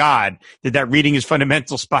 Oh my God, did that reading his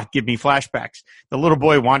fundamental spot give me flashbacks? The little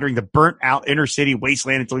boy wandering the burnt-out inner-city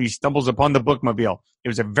wasteland until he stumbles upon the bookmobile. It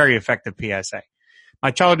was a very effective PSA.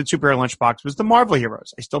 My childhood superhero lunchbox was the Marvel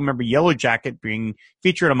Heroes. I still remember Yellow Jacket being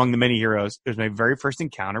featured among the many heroes. It was my very first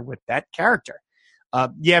encounter with that character.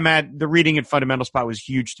 Yeah, Matt, the reading and fundamental spot was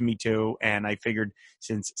huge to me too, and I figured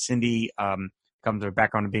since Cindy comes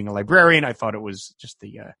back on being a librarian, I thought it was just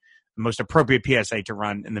the most appropriate PSA to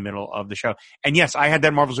run in the middle of the show. And yes, I had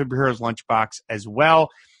that Marvel Superheroes lunchbox as well.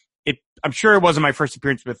 I'm sure it wasn't my first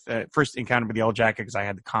first encounter with the Yellow Jacket because I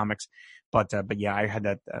had the comics, but yeah, I had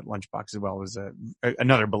that lunchbox as well. It was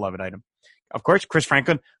another beloved item. Of course, Chris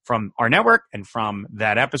Franklin from our network and from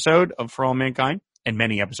that episode of For All Mankind and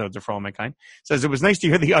many episodes of For All Mankind says it was nice to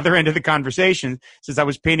hear the other end of the conversation since I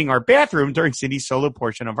was painting our bathroom during Cindy's solo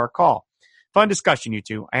portion of our call. Fun discussion, you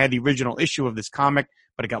two. I had the original issue of this comic,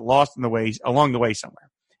 but it got lost along the way somewhere.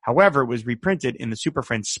 However, it was reprinted in the Super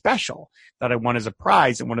Friends special that I won as a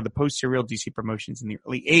prize in one of the post-serial DC promotions in the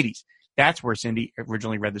early 80s. That's where Cindy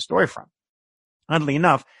originally read the story from. Oddly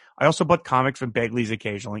enough, I also bought comics from Bagley's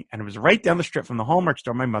occasionally, and it was right down the strip from the Hallmark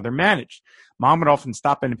store my mother managed. Mom would often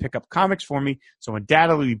stop in and pick up comics for me, so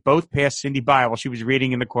undoubtedly we both passed Cindy by while she was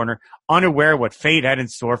reading in the corner, unaware what fate had in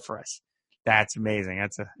store for us. That's amazing.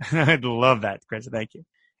 I'd love that, Chris. Thank you.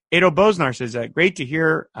 Ado Bosnar says, great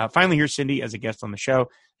to finally hear Cindy as a guest on the show.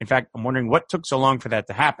 In fact, I'm wondering what took so long for that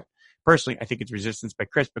to happen. Personally, I think it's resistance by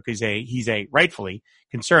Chris because he's rightfully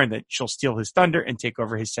concerned that she'll steal his thunder and take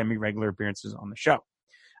over his semi-regular appearances on the show.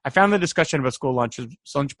 I found the discussion about school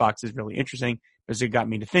lunchboxes really interesting because it got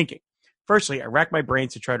me to thinking. Firstly, I racked my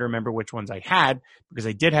brains to try to remember which ones I had because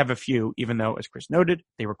I did have a few, even though, as Chris noted,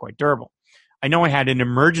 they were quite durable. I know I had an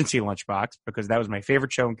emergency lunchbox because that was my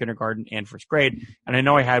favorite show in kindergarten and first grade, and I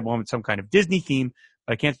know I had one with some kind of Disney theme,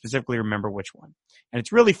 but I can't specifically remember which one. And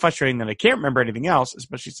it's really frustrating that I can't remember anything else,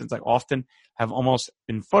 especially since I often have almost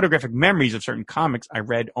been photographic memories of certain comics I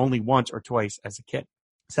read only once or twice as a kid.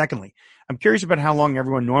 Secondly, I'm curious about how long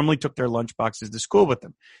everyone normally took their lunchboxes to school with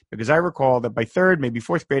them, because I recall that by third, maybe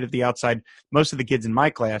fourth grade at the outside, most of the kids in my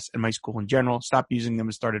class and my school in general stopped using them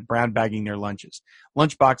and started brown bagging their lunches.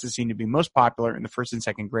 Lunchboxes seemed to be most popular in the first and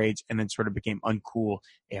second grades and then sort of became uncool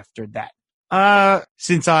after that.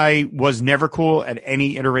 Since I was never cool at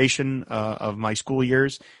any iteration of my school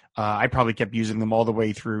years, I probably kept using them all the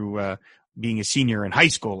way through being a senior in high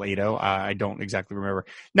school, Ado. I don't exactly remember.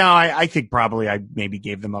 No, I think probably I maybe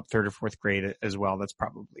gave them up third or fourth grade as well. That's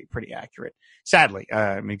probably pretty accurate. Sadly,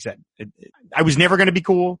 I was never going to be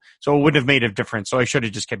cool, so it wouldn't have made a difference. So I should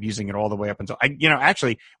have just kept using it all the way up until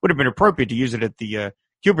actually would have been appropriate to use it at the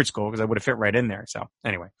Hubert School because I would have fit right in there. So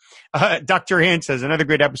anyway, Dr. Hand says another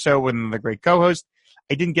great episode with another great co-host.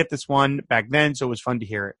 I didn't get this one back then, so it was fun to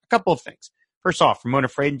hear it. A couple of things. First off, Ramona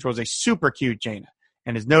Fraden draws a super cute Jaina.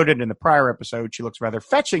 And as noted in the prior episode, she looks rather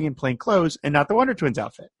fetching in plain clothes and not the Wonder Twins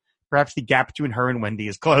outfit. Perhaps the gap between her and Wendy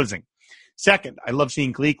is closing. Second, I love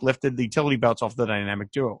seeing Gleek lifted the utility belts off the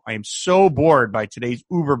dynamic duo. I am so bored by today's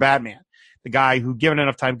Uber Batman. the guy who, given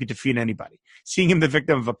enough time, could defeat anybody. Seeing him the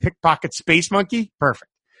victim of a pickpocket space monkey,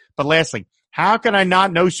 perfect. But lastly, how can I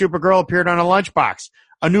not know Supergirl appeared on a lunchbox?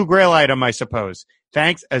 A new Grail item, I suppose.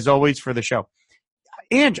 Thanks, as always, for the show.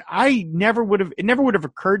 Ange, it never would have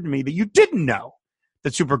occurred to me that you didn't know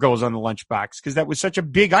that Supergirl was on the lunchbox, because that was such a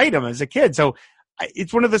big item as a kid. So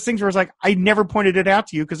it's one of those things where it's like, I never pointed it out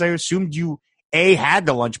to you because I assumed you, A, had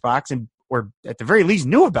the lunchbox or at the very least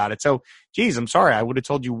knew about it. So, geez, I'm sorry. I would have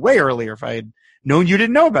told you way earlier if I had known you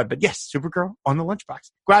didn't know about it. But yes, Supergirl on the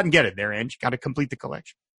lunchbox. Go out and get it there, Ange. Got to complete the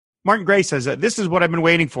collection. Martin Gray says, this is what I've been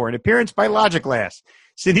waiting for, an appearance by Logic Glass.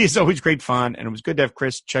 Cindy is always great fun, and it was good to have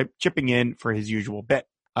Chris chipping in for his usual bit.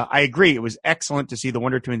 I agree. It was excellent to see the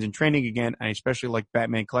Wonder Twins in training again. I especially liked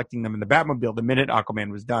Batman collecting them in the Batmobile the minute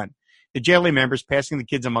Aquaman was done. The JLA members passing the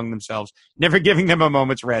kids among themselves, never giving them a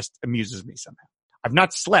moment's rest, amuses me somehow. I've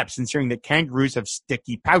not slept since hearing that kangaroos have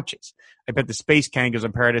sticky pouches. I bet the space kangaroos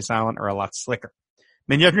on Paradise Island are a lot slicker.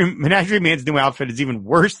 Menagerie Man's new outfit is even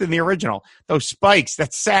worse than the original. Those spikes,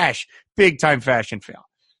 that sash, big-time fashion fail.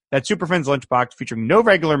 That Super Friends lunchbox featuring no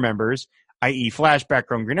regular members, i.e. Flash,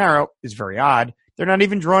 Batgirl, Green Arrow, is very odd. They're not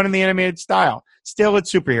even drawn in the animated style. Still,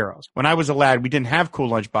 it's superheroes. When I was a lad, we didn't have cool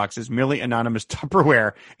lunchboxes, merely anonymous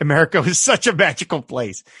Tupperware. America was such a magical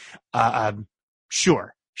place.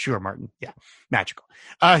 Sure, Martin. Yeah, magical.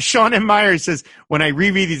 Sean M. Myers says, when I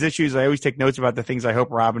reread these issues, I always take notes about the things I hope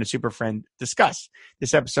Rob and a super friend discuss.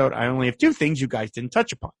 This episode, I only have 2 things you guys didn't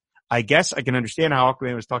touch upon. I guess I can understand how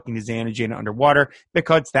Aquaman was talking to Zan and Jaina underwater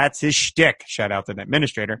because that's his shtick. Shout out to the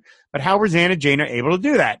administrator. But how were Zan and Jaina able to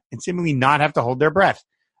do that and seemingly not have to hold their breath?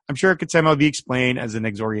 I'm sure it could somehow be explained as an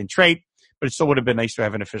Exorian trait, but it still would have been nice to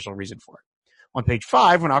have an official reason for it. On page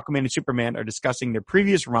 5, when Aquaman and Superman are discussing their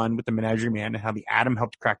previous run with the Menagerie Man and how the Atom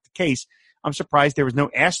helped crack the case, I'm surprised there was no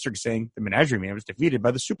asterisk saying the Menagerie Man was defeated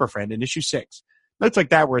by the Super Friend in issue 6. Notes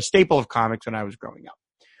like that were a staple of comics when I was growing up.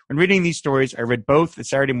 When reading these stories, I read both the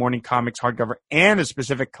Saturday Morning Comics hardcover and a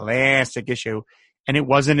specific classic issue, and it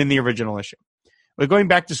wasn't in the original issue. With going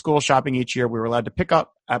back to school shopping each year, we were allowed to pick out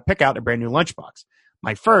a brand new lunchbox.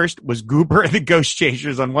 My first was Goober and the Ghost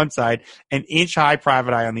Chasers on one side and Inch High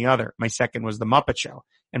Private Eye on the other. My second was The Muppet Show.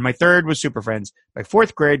 And my third was Super Friends. By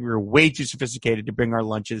 4th grade, we were way too sophisticated to bring our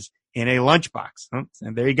lunches in a lunchbox.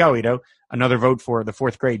 And there you go, Ito. Another vote for the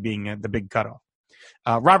 4th grade being the big cutoff.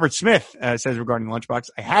 Robert Smith says regarding the lunchbox,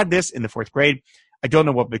 I had this in the 4th grade. I don't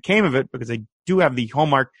know what became of it because I do have the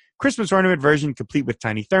Hallmark Christmas ornament version complete with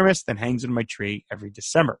tiny thermos that hangs in my tree every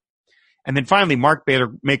December. And then finally, Mark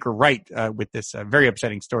Maker Wright with this very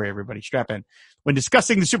upsetting story, everybody strap in. When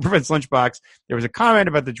discussing the Super Friends lunchbox, there was a comment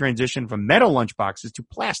about the transition from metal lunchboxes to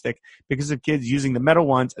plastic because of kids using the metal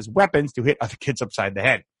ones as weapons to hit other kids upside the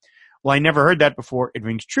head. Well, I never heard that before. It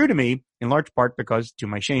rings true to me, in large part because, to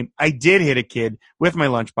my shame, I did hit a kid with my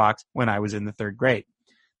lunchbox when I was in the 3rd grade.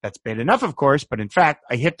 That's bad enough, of course, but in fact,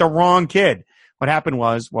 I hit the wrong kid. What happened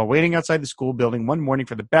was, while waiting outside the school building one morning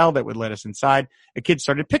for the bell that would let us inside, a kid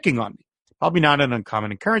started picking on me. Probably not an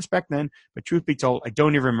uncommon occurrence back then, but truth be told, I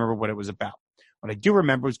don't even remember what it was about. What I do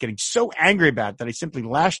remember was getting so angry about it that I simply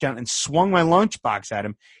lashed out and swung my lunchbox at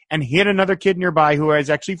him and hit another kid nearby who I was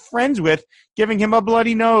actually friends with, giving him a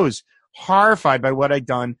bloody nose. Horrified by what I'd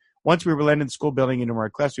done, once we were led into the school building into our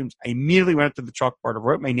classrooms, I immediately went up to the chalkboard and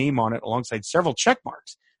wrote my name on it alongside several check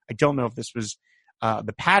marks. I don't know if this was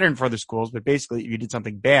the pattern for other schools, but basically, if you did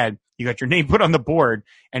something bad, you got your name put on the board,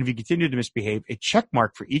 and if you continued to misbehave, a check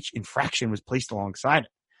mark for each infraction was placed alongside it.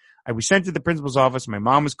 I was sent to the principal's office, my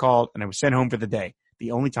mom was called, and I was sent home for the day,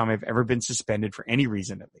 the only time I've ever been suspended for any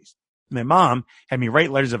reason, at least. My mom had me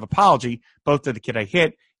write letters of apology, both to the kid I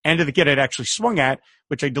hit and to the kid I'd actually swung at,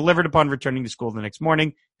 which I delivered upon returning to school the next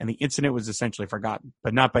morning, and the incident was essentially forgotten,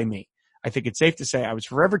 but not by me. I think it's safe to say I was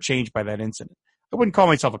forever changed by that incident. I wouldn't call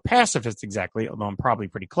myself a pacifist exactly, although I'm probably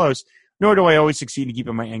pretty close, nor do I always succeed in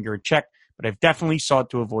keeping my anger in check, but I've definitely sought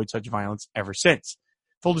to avoid such violence ever since.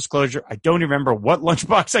 Full disclosure, I don't remember what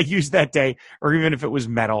lunchbox I used that day, or even if it was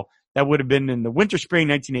metal. That would have been in the winter spring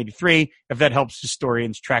 1983, if that helps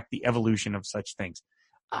historians track the evolution of such things.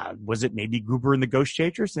 Was it maybe Goober and the Ghost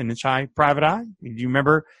Chasers and Inch High Private Eye? Do you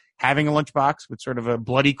remember having a lunchbox with sort of a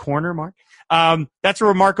bloody corner, Mark? That's a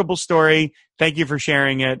remarkable story. Thank you for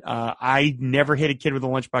sharing it. I never hit a kid with a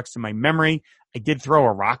lunchbox to my memory. I did throw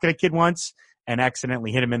a rock at a kid once and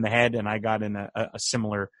accidentally hit him in the head, and I got in a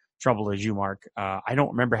similar trouble as you, Mark. I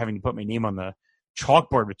don't remember having to put my name on the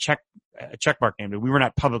chalkboard with a checkmark name. We were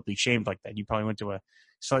not publicly shamed like that. You probably went to a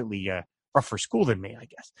slightly rougher school than me, I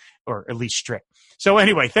guess, or at least strict. So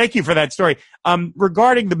anyway, thank you for that story.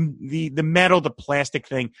 Regarding the metal, the plastic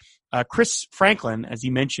thing, Chris Franklin, as he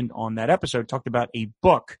mentioned on that episode, talked about a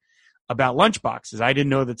book about lunchboxes. I didn't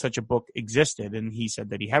know that such a book existed, and he said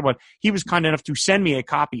that he had one. He was kind enough to send me a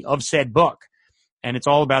copy of said book, and it's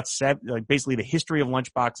all about basically the history of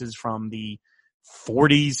lunchboxes from the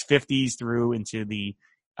 40s, 50s through into the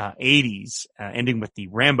 80s, ending with the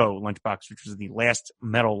Rambo lunchbox, which was the last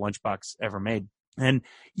metal lunchbox ever made. And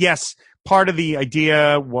yes, part of the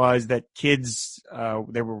idea was that kids,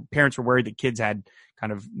 parents were worried that kids had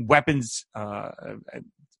kind of weapons,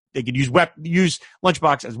 they could use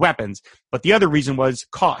lunchbox as weapons, but the other reason was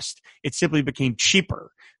cost. It simply became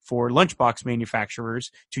cheaper for lunchbox manufacturers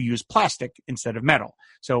to use plastic instead of metal.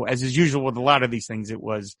 So as is usual with a lot of these things, it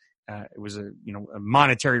was a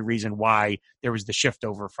monetary reason why there was the shift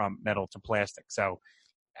over from metal to plastic. So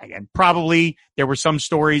again, probably there were some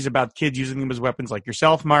stories about kids using them as weapons, like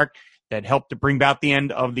yourself, Mark, that helped to bring about the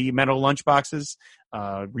end of the metal lunchboxes.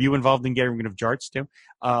 Were you involved in getting rid of jarts too?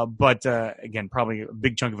 But again, probably a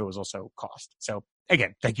big chunk of it was also cost. So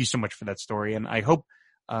again, thank you so much for that story. And I hope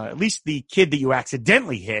at least the kid that you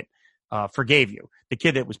accidentally hit forgave you. The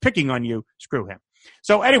kid that was picking on you, screw him.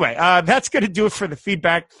 So anyway, that's going to do it for the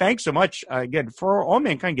feedback. Thanks so much. Again, For All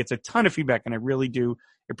Mankind gets a ton of feedback, and I really do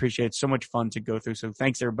appreciate it. So much fun to go through. So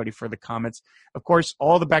thanks everybody for the comments. Of course,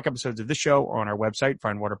 all the back episodes of the show are on our website,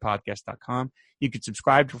 fireandwaterpodcast.com. You can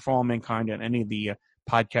subscribe to For All Mankind on any of the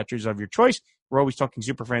podcatchers of your choice. We're always talking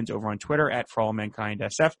Super Friends over on Twitter at For All Mankind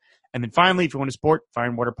SF. And then finally, if you want to support Fire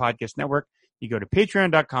and Water Podcast Network, you go to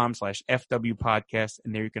patreon.com/FW Podcast,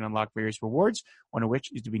 and there you can unlock various rewards, one of which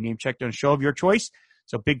is to be name checked on a show of your choice.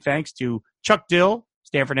 So big thanks to Chuck Dill,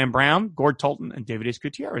 Stanford M. Brown, Gord Tolton, and David S.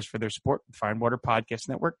 Gutierrez for their support with Fire and Water Podcast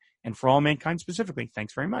Network, and For All Mankind specifically.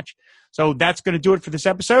 Thanks very much. So that's going to do it for this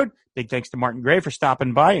episode. Big thanks to Martin Gray for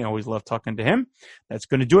stopping by. I always love talking to him. That's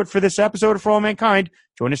going to do it for this episode of For All Mankind.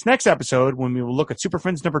 Join us next episode when we will look at Super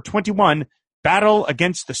Friends number 21, Battle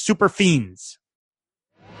Against the Super Fiends.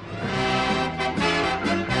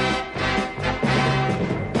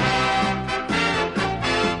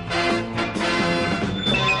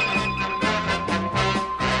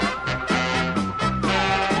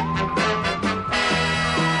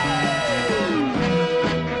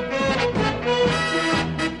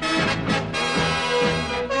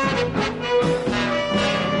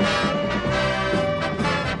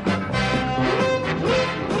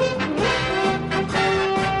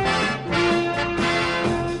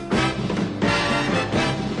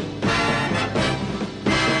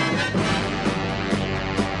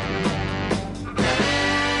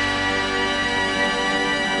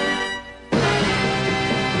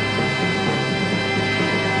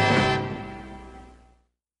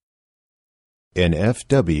 An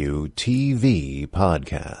FW TV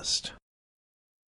podcast.